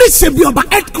pàdé ní ṣe bí ọba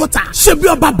headquarter ṣe bí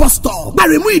ọba bus stop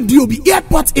Gbàrẹ̀mú Ìdíòbí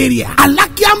airport area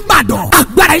Alákíá ńbàdàn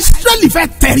agbára Ísírẹ́lì fẹ́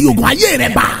tẹ̀rí ogun ayé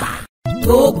rẹ̀ bá.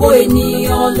 gbogbo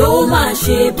ènìyàn ló máa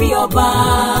ṣe bí ọba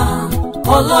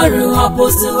ọlọ́run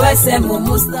àpòsù ẹsẹ̀mù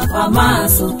Mustapha máa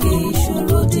sókè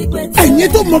ìṣòro dígbẹ́tì.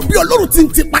 ẹ̀yin tó mọ bí ọlọ́run ti ń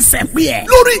tipasẹ̀ pé ẹ̀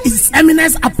lórí his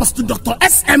eminence apostle Dr.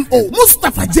 SMO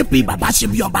Mustapha JP baba ṣe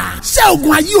bí ọba ṣé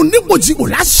ogun ayé onígbòjìgbò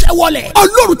láṣẹ́wọlẹ̀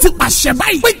ọlọ́run ti pàṣẹ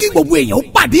báyìí pé kí gbogbo èèyàn ó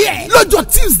pàdé ẹ̀ lọ́jọ́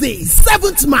Tuesday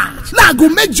 7th March láago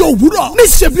 8 òwúrọ̀ ní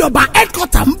ṣe bí ọba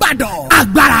headquarter ńbàdàn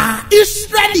agbára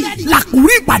Israeli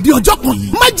làkúrí ìpàdé ọjọ́ kan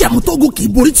yìí májẹ̀mú tó gùn kì í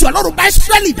borí tí ọlọ́run bá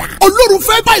Israeli dá ọlọ́run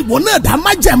fẹ́ bá ìwọ náà dá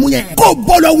májẹ̀mú yẹn kó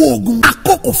bọ́ lọ́wọ́ ogun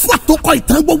àkókò fún àtòkọ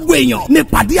ìtàn gbogbo èèyàn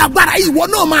nípàdé agbára ìwọ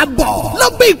náà máa bọ̀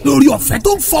lọ́gbẹ́ ìpè orí ọ̀fẹ́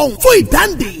tó ń fọhùn fún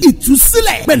ìdáǹdè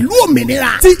ìtúsílẹ̀ pẹ̀lú òmìnira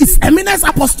tí his eminence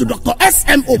apostle Dr.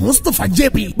 SMO Mustapha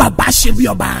JP bàbá ṣe bí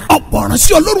ọba ọ̀pọ̀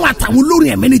ránṣẹ́ ọlọ́run àtàwọn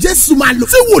olórin ẹ̀mí ni Jésù máa lò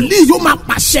tí wòlíì yóò máa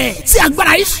pàṣẹ tí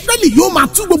agbára Ísírẹ́lì yóò máa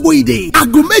tú gbogbo ìdè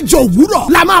aago 8 òwúrọ̀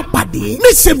la máa pàdé ní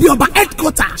ṣe bí ọba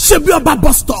headquarter ṣe bí ọba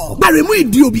bus stop Gbàrẹ̀mú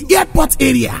Ìdíòbí airport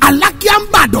area Alákíá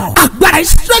ńbàdàn agbára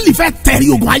Ísírẹ́lì fẹ́ tẹ̀rí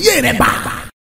ogun ayé rẹ̀ bá.